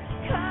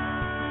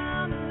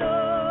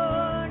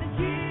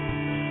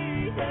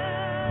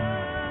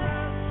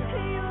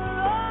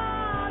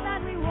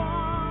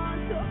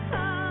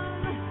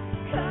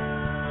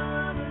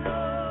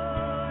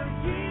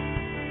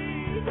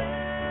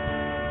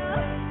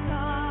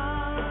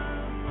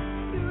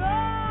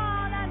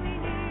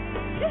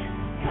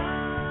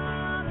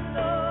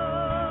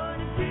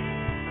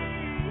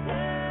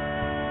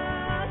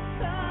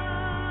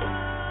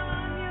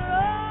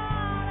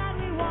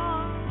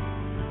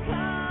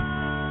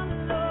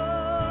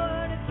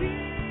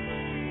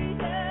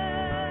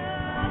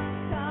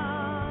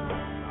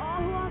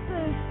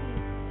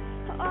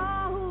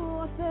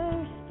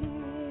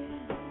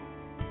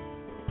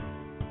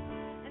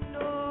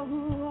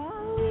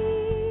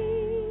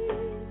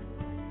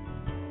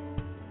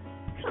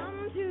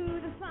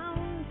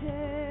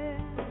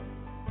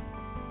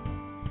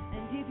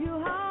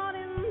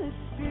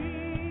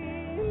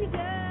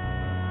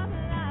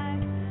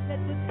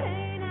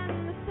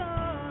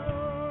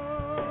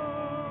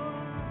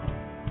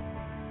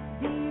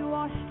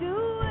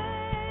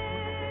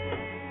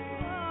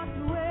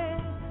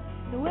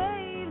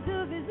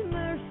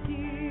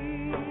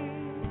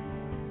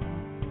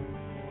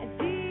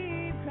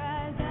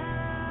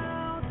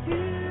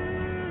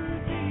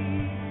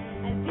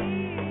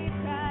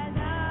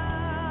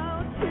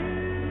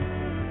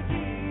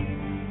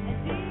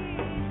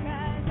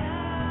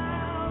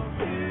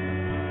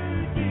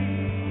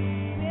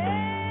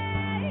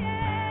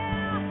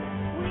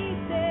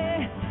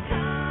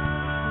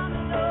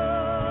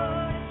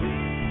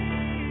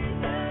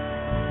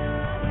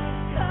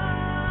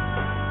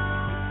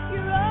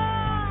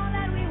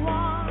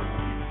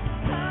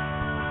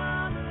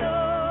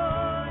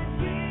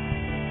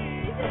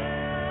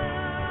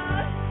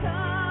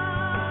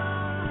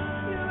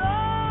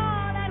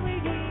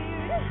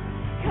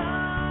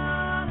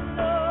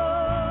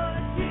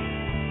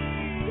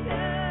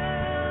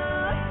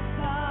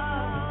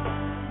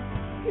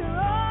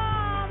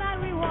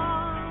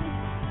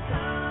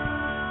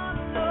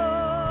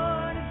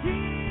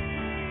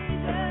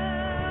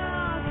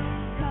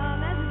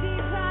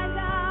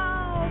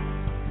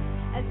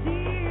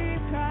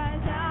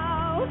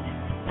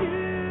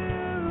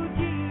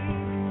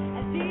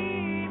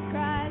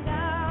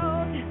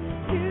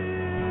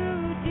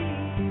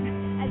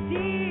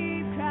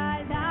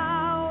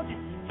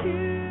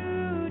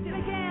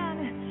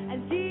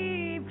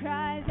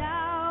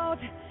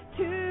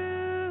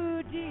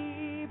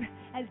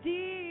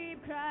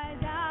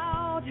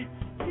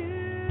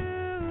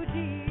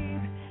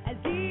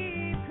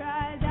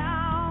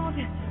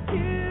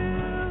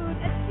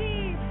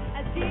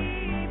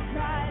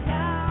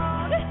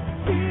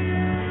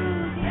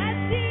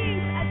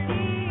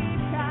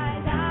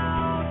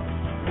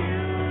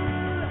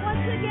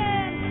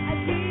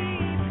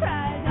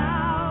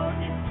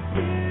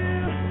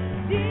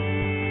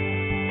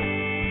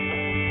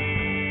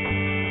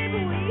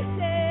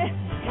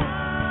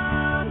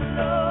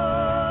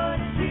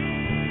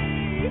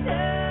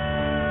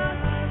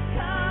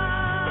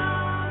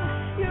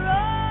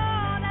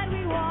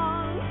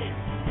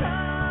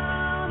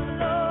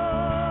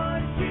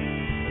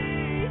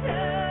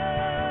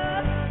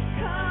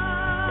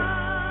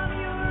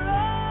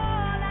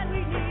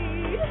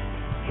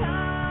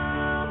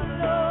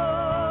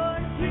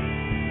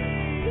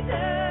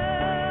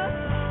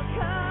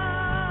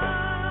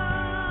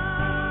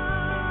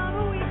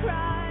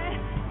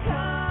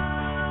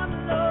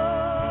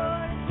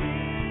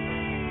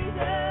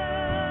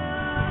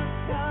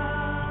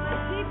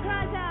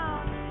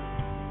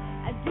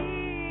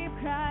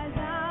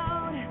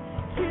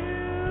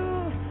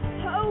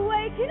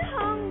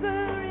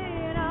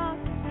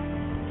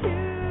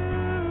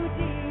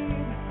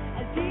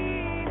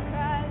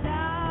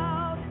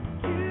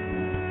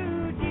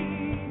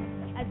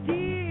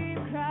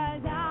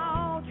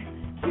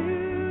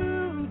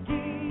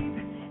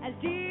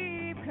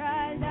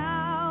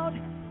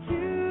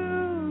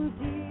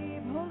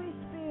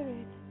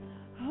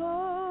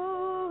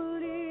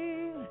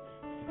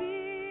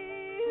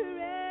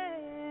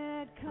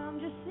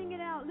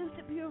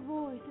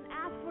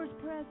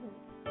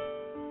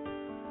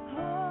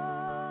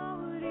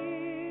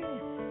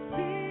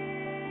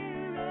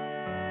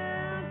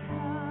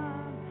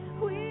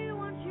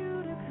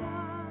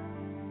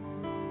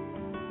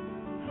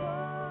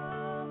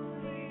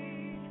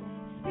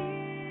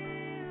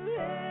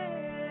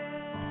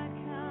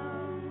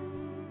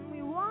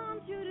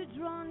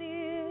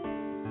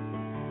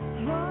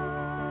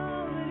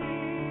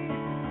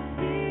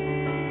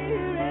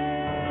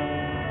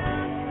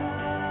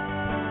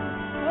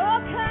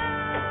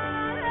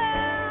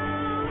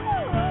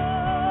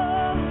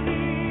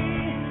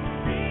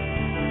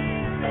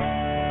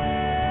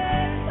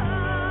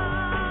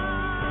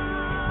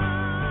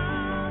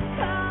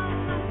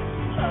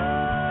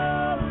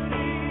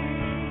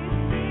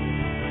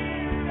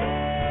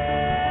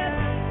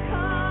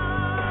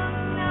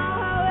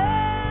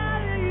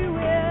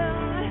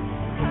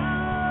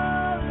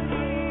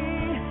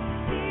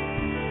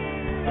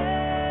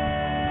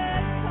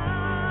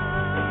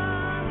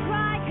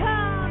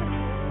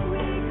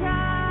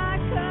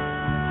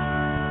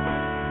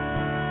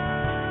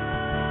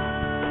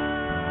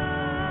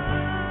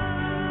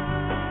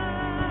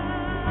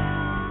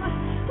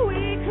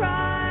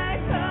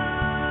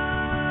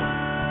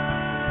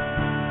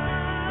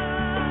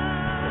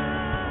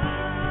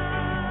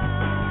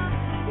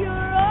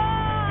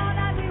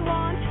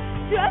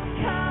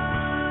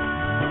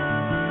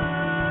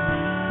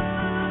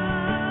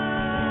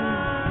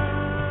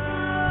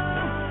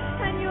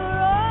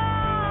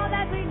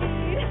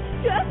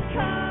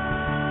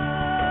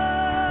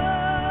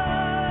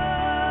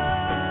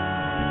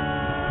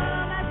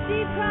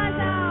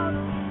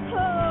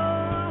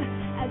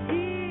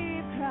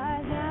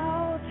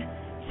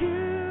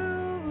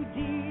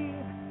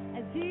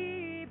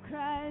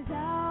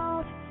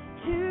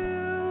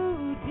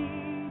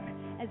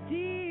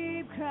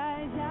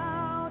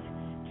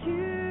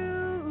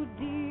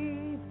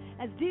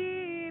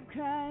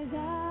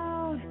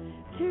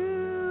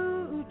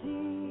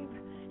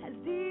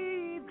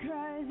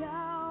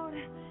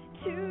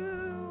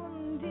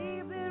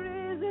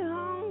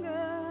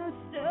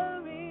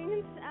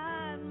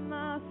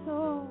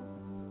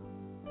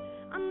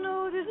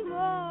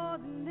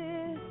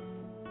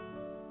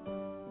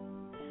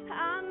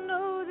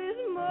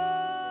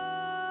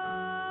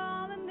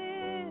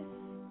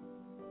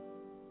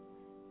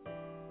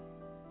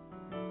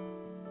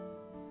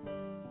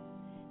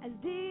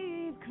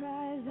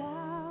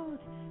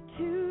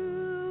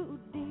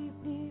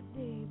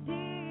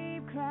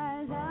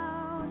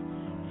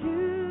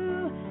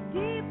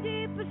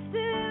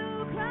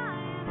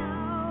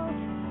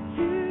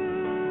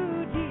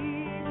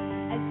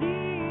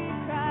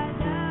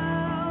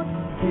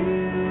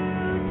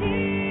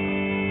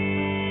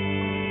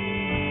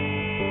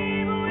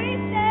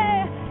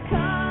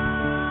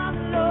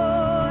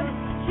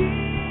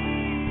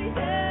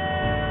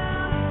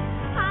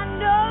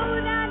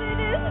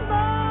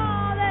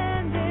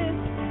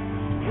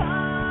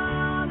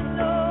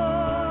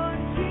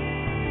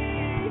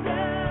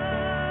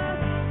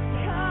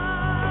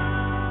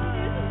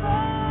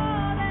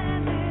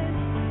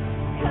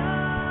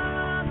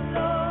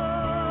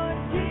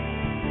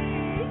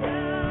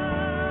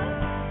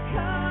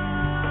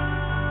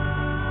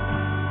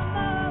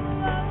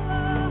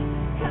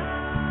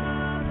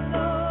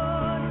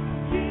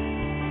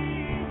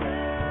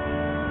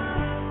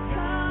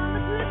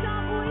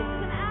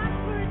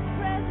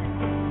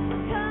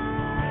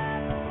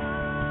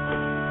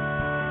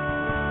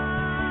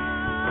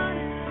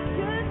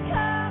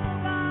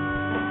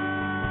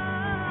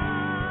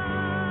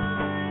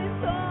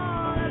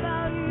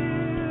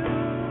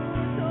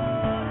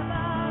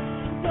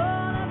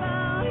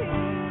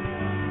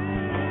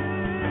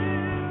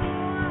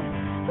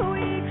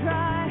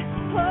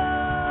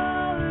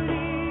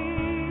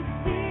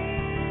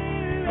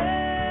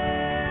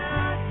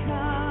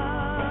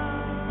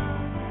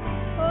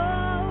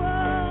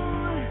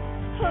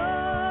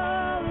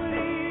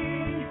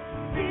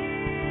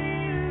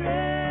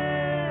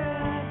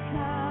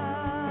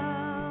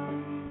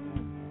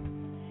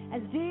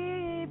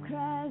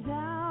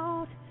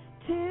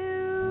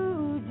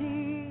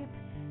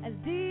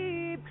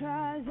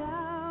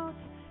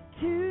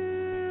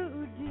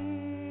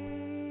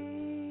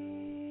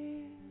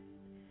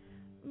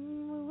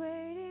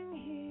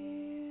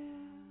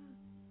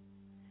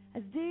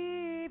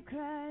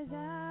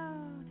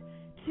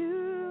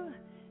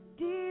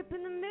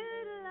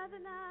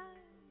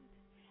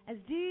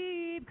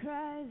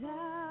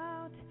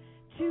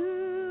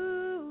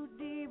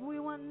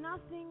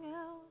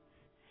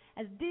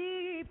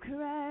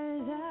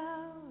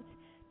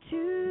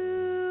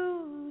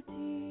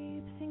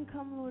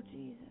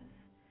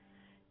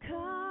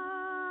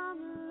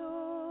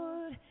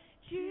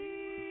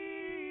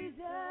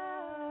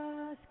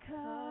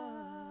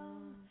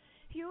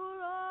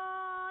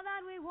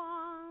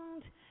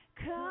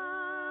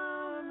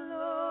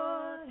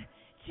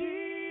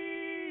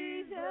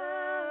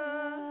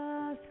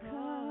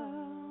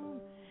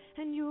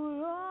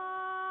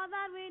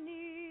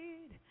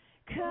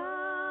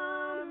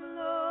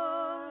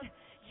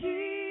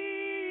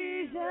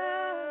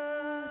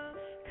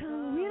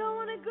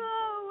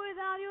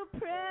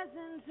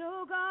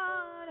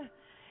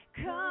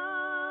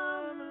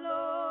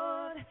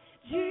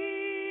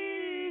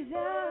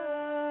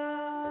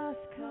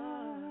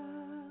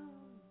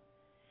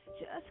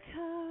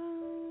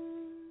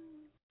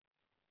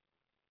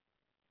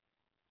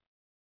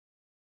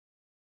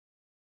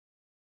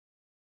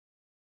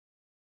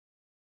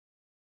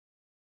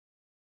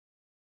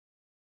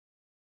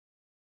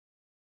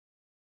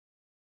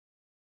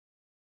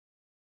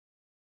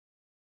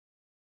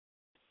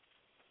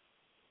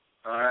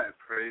All right,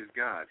 praise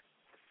God.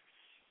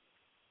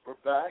 We're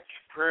back,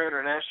 Prayer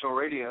International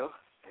Radio,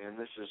 and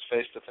this is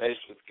Face to Face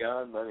with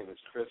God. My name is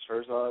Chris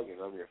Herzog, and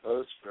I'm your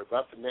host for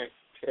about the next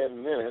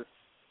 10 minutes,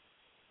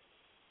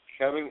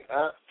 coming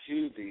up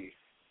to the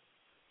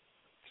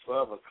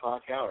 12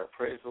 o'clock hour.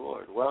 Praise the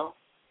Lord. Well,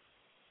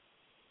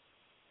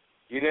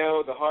 you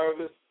know, the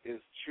harvest is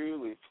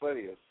truly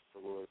plenteous,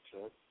 the Lord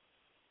said,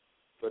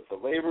 but the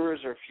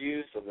laborers are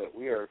few, so that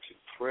we are to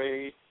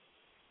pray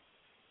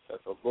that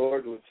the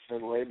Lord would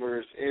send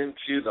laborers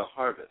into the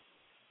harvest.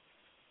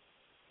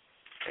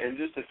 And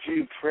just a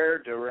few prayer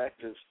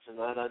directives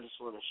tonight. I just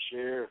want to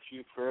share a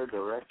few prayer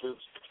directives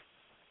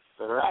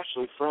that are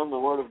actually from the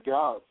Word of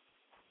God.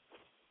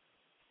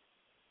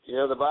 You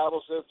know, the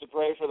Bible says to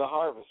pray for the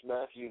harvest,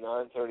 Matthew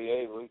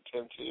 9:38, Luke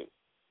 10:2.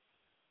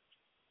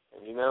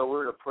 And, you know,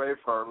 we're to pray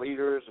for our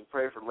leaders and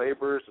pray for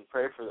laborers and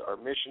pray for our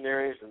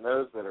missionaries and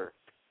those that are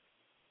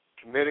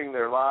committing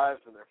their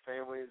lives and their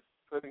families,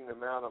 putting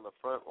them out on the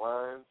front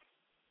lines,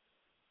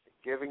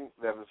 giving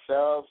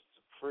themselves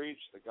to preach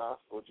the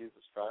gospel of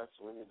Jesus Christ.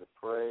 So we need to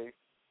pray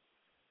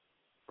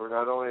for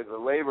not only the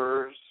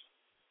laborers,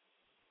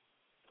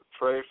 but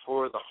pray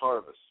for the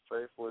harvest.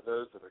 Pray for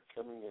those that are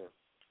coming in.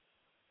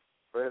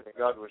 Pray that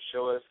God would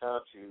show us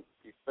how to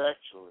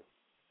effectually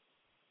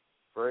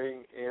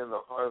bring in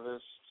the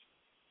harvest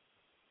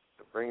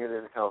and bring it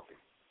in healthy.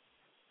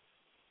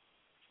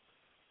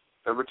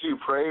 Number 2,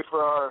 pray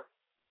for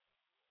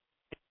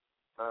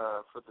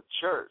the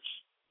church.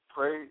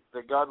 Pray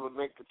that God would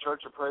make the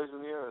church a praise in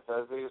the earth.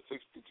 Isaiah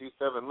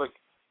 62:7. Look,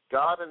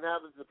 God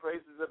inhabits the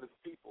praises of his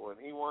people, and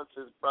he wants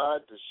his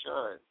bride to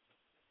shine.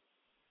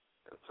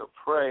 And so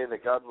pray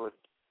that God would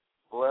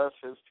bless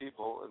his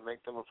people and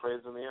make them a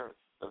praise in the earth,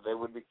 that they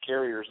would be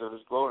carriers of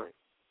his glory.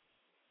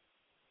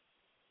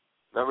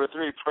 Number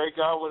 3, pray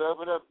God would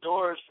open up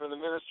doors for the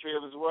ministry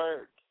of his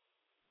word.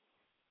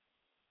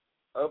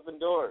 Open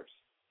doors.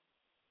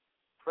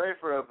 Pray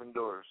for open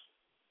doors.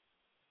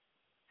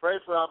 Pray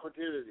for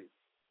opportunities.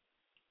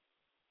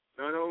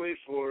 Not only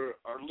for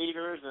our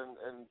leaders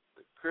and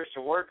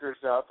Christian workers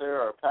out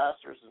there, our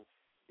pastors and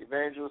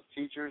evangelists,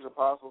 teachers,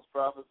 apostles,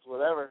 prophets,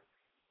 whatever,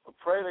 but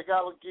pray that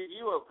God would give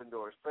you open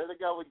doors. Pray that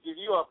God would give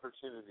you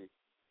opportunity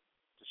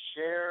to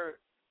share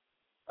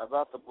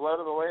about the blood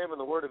of the Lamb and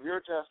the word of your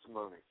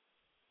testimony.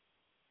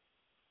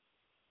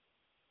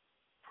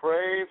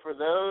 Pray for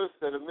those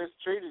that have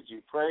mistreated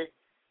you. Pray,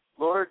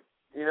 Lord,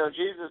 you know,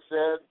 Jesus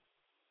said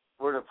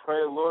we're to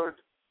pray, Lord,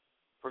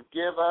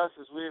 forgive us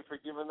as we have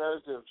forgiven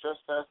those who have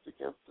trespassed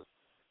against us.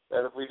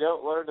 That if we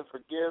don't learn to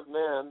forgive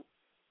men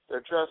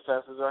their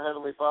trespasses, our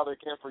Heavenly Father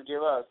can't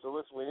forgive us. So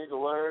listen, we need to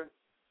learn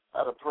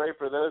how to pray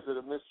for those that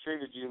have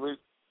mistreated you. Luke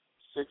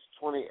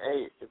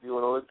 6:28, if you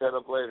want to look that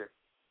up later.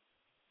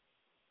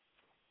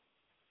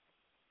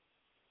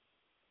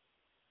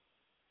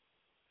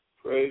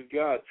 Praise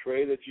God.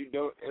 Pray that you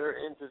don't enter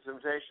into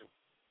temptation.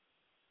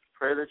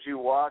 Pray that you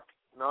walk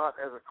not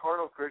as a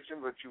carnal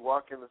Christian, but you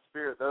walk in the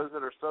Spirit. Those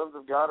that are sons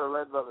of God are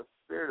led by the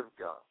Spirit of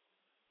God.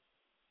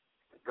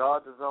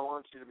 God does not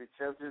want you to be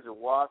tempted to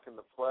walk in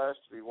the flesh,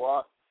 to be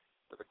walked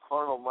with a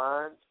carnal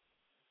mind,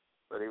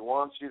 but he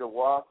wants you to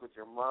walk with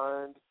your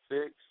mind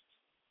fixed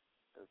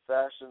and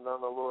fashioned on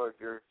the Lord,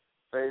 your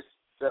face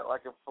set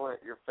like a flint,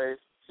 your face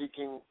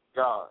seeking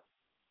God.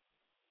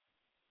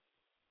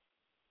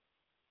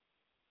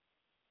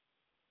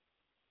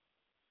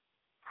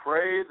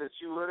 Pray that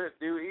you wouldn't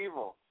do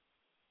evil.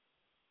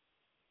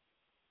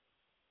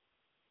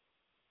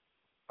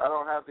 I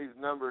don't have these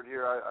numbered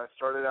here. I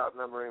started out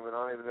numbering, but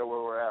I don't even know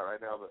where we're at right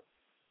now. But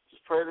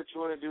just pray that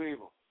you wouldn't do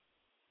evil.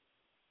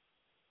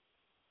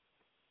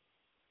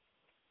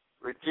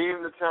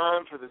 Redeem the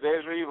time, for the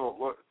days are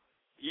evil.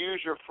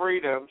 Use your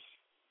freedoms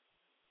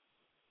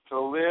to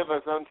live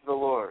as unto the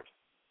Lord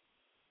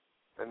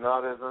and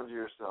not as unto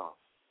yourself.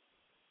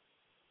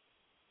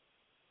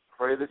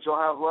 Pray that you'll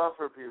have love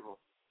for people.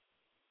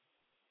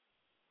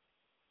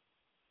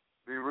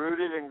 Be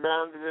rooted and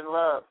grounded in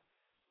love.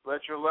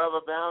 Let your love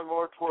abound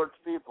more towards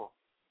people.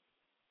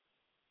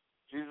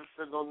 Jesus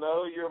said, they'll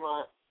know you're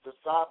my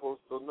disciples,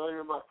 they'll know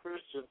you're my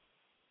Christians,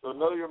 they'll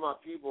know you're my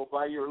people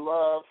by your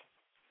love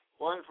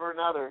one for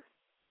another,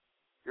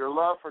 your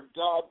love for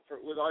God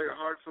with all your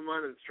heart, soul,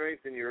 mind, and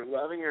strength, and you're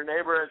loving your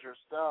neighbor as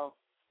yourself.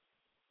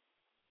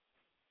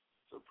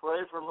 So pray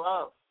for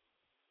love.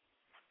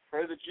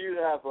 Pray that you'd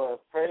have love.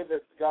 Pray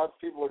that God's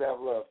people would have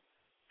love.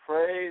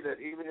 Pray that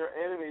even your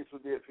enemies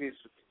would be at peace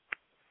with you.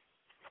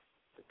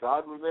 That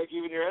God would make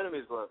even your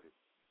enemies love you.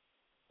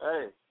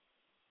 Hey,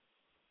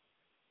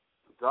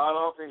 with God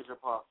all things are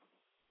possible.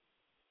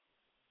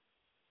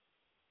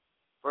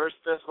 1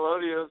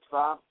 Thessalonians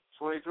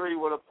 5:23,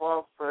 what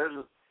Paul prayers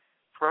is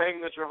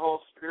praying that your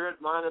whole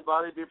spirit, mind, and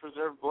body be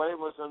preserved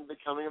blameless and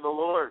becoming of the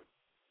Lord.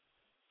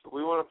 So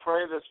we want to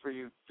pray this for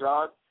you.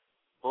 God,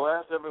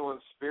 bless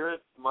everyone's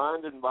spirit,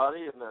 mind, and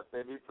body, and that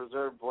they be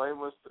preserved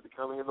blameless to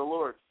becoming of the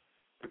Lord.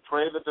 We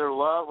pray that their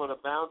love would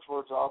abound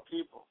towards all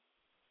people.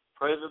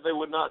 Pray that they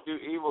would not do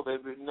evil, they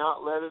would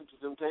not led into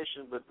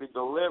temptation, but be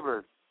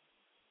delivered.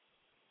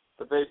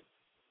 That they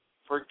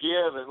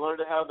forgive and learn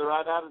to have the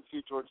right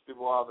attitude towards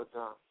people all the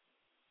time.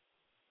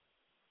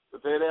 That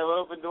they'd have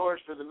open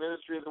doors for the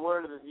ministry of the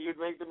word, and that you'd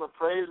make them a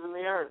praise in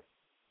the earth.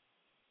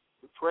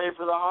 We pray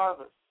for the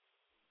harvest.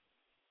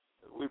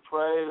 We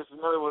pray, this is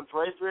another one,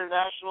 pray for your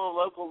national and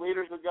local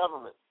leaders of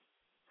government.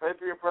 Pray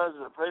for your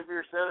president. Pray for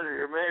your senator,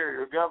 your mayor,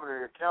 your governor,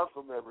 your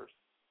council members.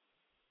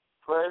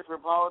 Pray for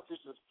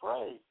politicians.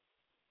 Pray.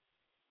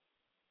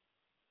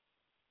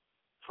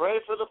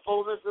 Pray for the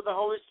fullness of the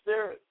Holy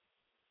Spirit.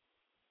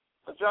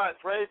 That's right.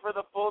 Pray for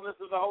the fullness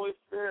of the Holy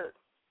Spirit.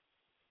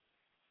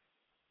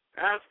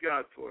 Ask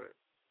God for it.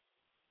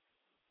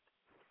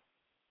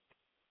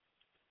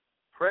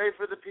 Pray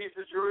for the peace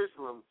of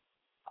Jerusalem.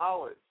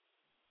 Always.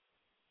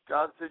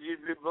 God said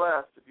you'd be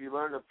blessed if you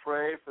learn to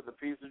pray for the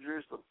peace of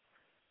Jerusalem.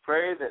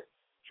 Pray that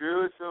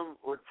Jerusalem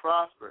would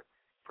prosper.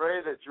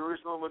 Pray that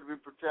Jerusalem would be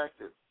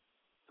protected.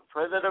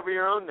 Pray that over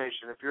your own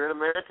nation. If you're in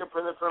America,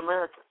 pray that for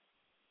America.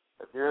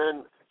 If you're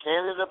in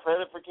Canada, pray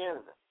that for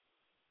Canada.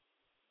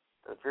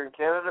 If you're in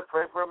Canada,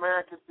 pray for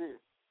America too.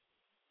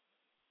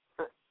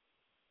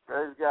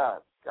 Praise God.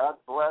 God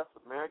bless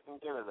American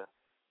Canada.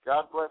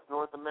 God bless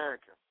North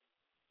America.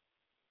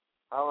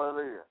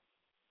 Hallelujah.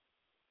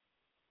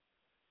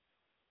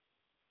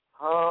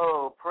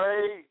 Oh,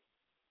 pray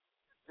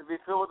to be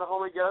filled with the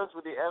Holy Ghost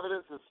with the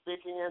evidence of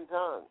speaking in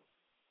tongues.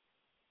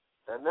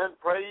 And then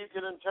pray you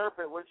can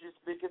interpret what you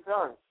speak in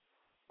tongues.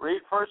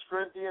 Read 1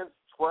 Corinthians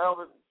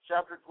 12,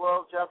 chapter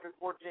 12, chapter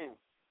 14.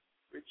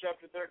 Read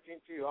chapter 13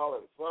 too, all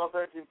of it. 12,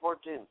 13,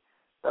 14.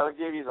 That'll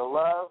give you the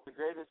love, the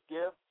greatest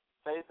gift,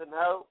 faith and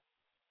hope.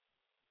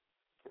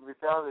 It can be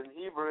found in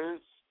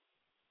Hebrews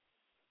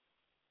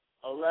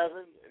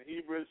 11 and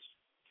Hebrews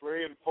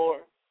 3 and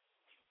 4.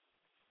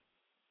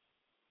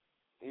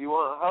 You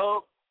want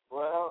hope?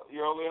 Well,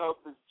 your only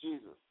hope is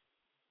Jesus.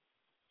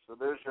 So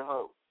there's your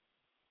hope.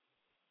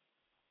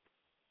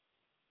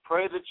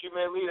 Pray that you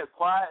may lead a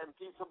quiet and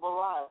peaceable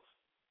life.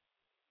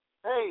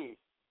 Hey,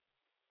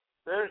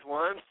 there's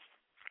one.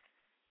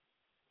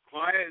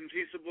 Quiet and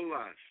peaceable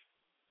life.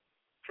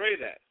 Pray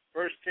that.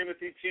 1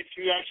 Timothy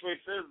 2:2 actually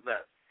says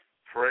that.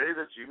 Pray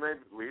that you may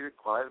lead a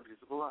quiet and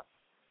peaceable life.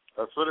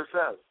 That's what it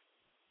says.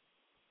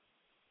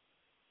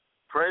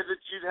 Pray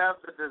that you'd have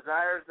the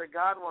desires that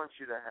God wants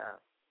you to have.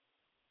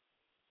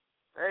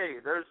 Hey,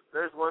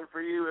 there's one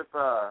for you if,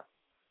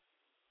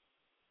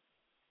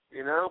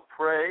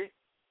 pray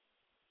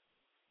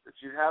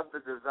that you have the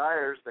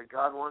desires that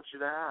God wants you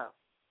to have.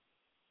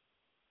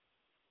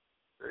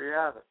 There you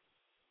have it.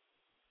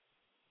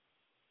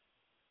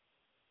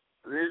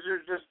 These are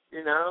just,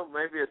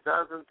 maybe a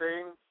dozen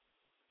things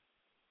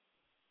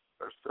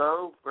or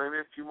so, maybe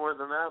a few more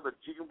than that, but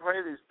you can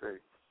pray these things.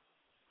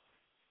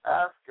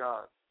 Ask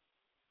God.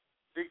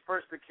 Seek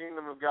first the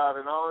kingdom of God,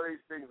 and all of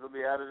these things will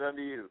be added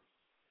unto you.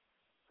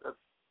 That's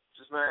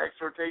just my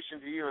exhortation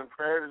to you in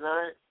prayer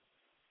tonight.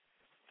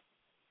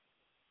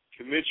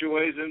 Commit your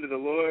ways unto the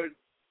Lord,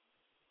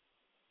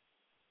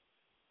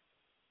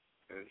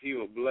 and He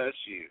will bless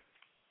you.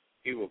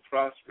 He will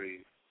prosper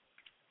you.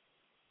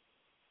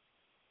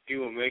 He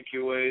will make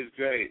your ways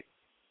great.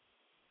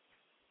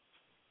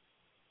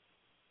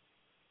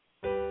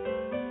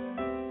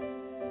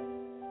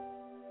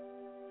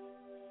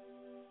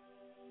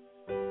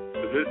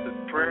 So this is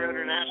Prayer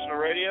International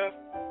Radio.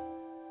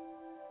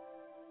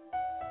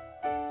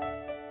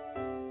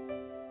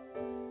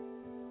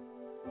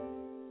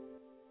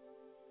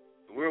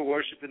 We're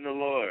worshiping the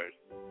Lord,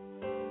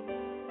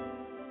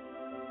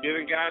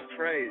 giving God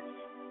praise,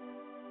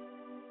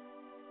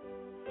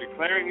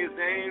 declaring His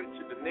name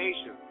to the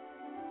nations,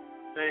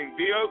 saying,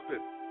 be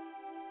open.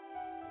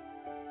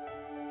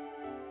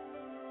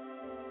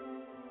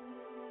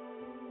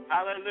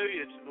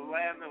 Hallelujah to the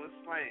Lamb that was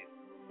slain.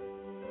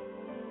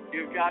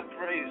 Give God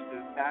praise to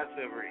the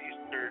Passover,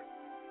 Easter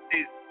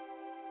season.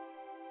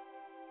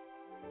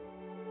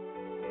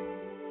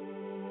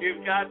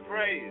 Give God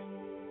praise.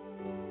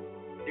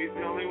 He's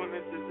the only one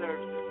that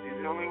deserves it. He's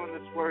the only one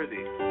that's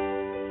worthy.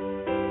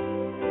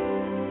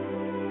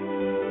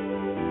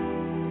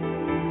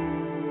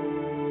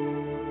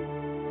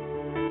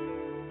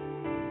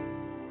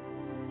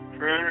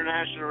 Prayer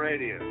International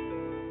Radio.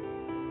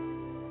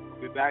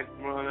 We'll be back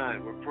tomorrow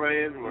night. We're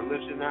praying, we're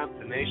lifting up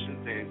the nation,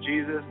 saying,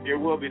 Jesus, your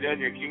will be done,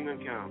 your kingdom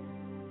come.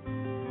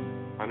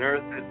 On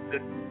earth as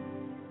it is.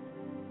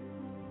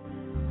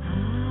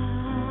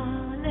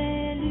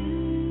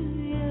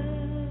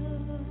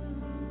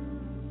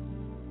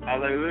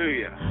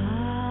 Hallelujah.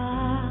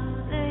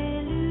 Hallelujah.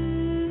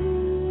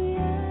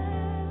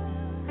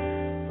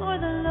 For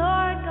the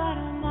Lord God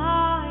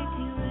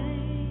Almighty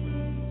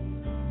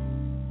reigns.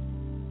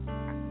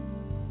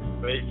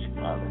 Praise you,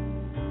 Father.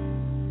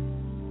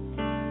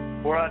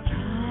 Pour out your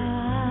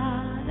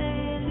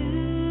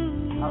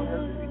Hallelujah.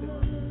 Hallelujah.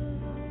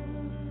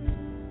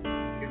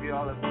 Give you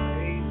all the praise.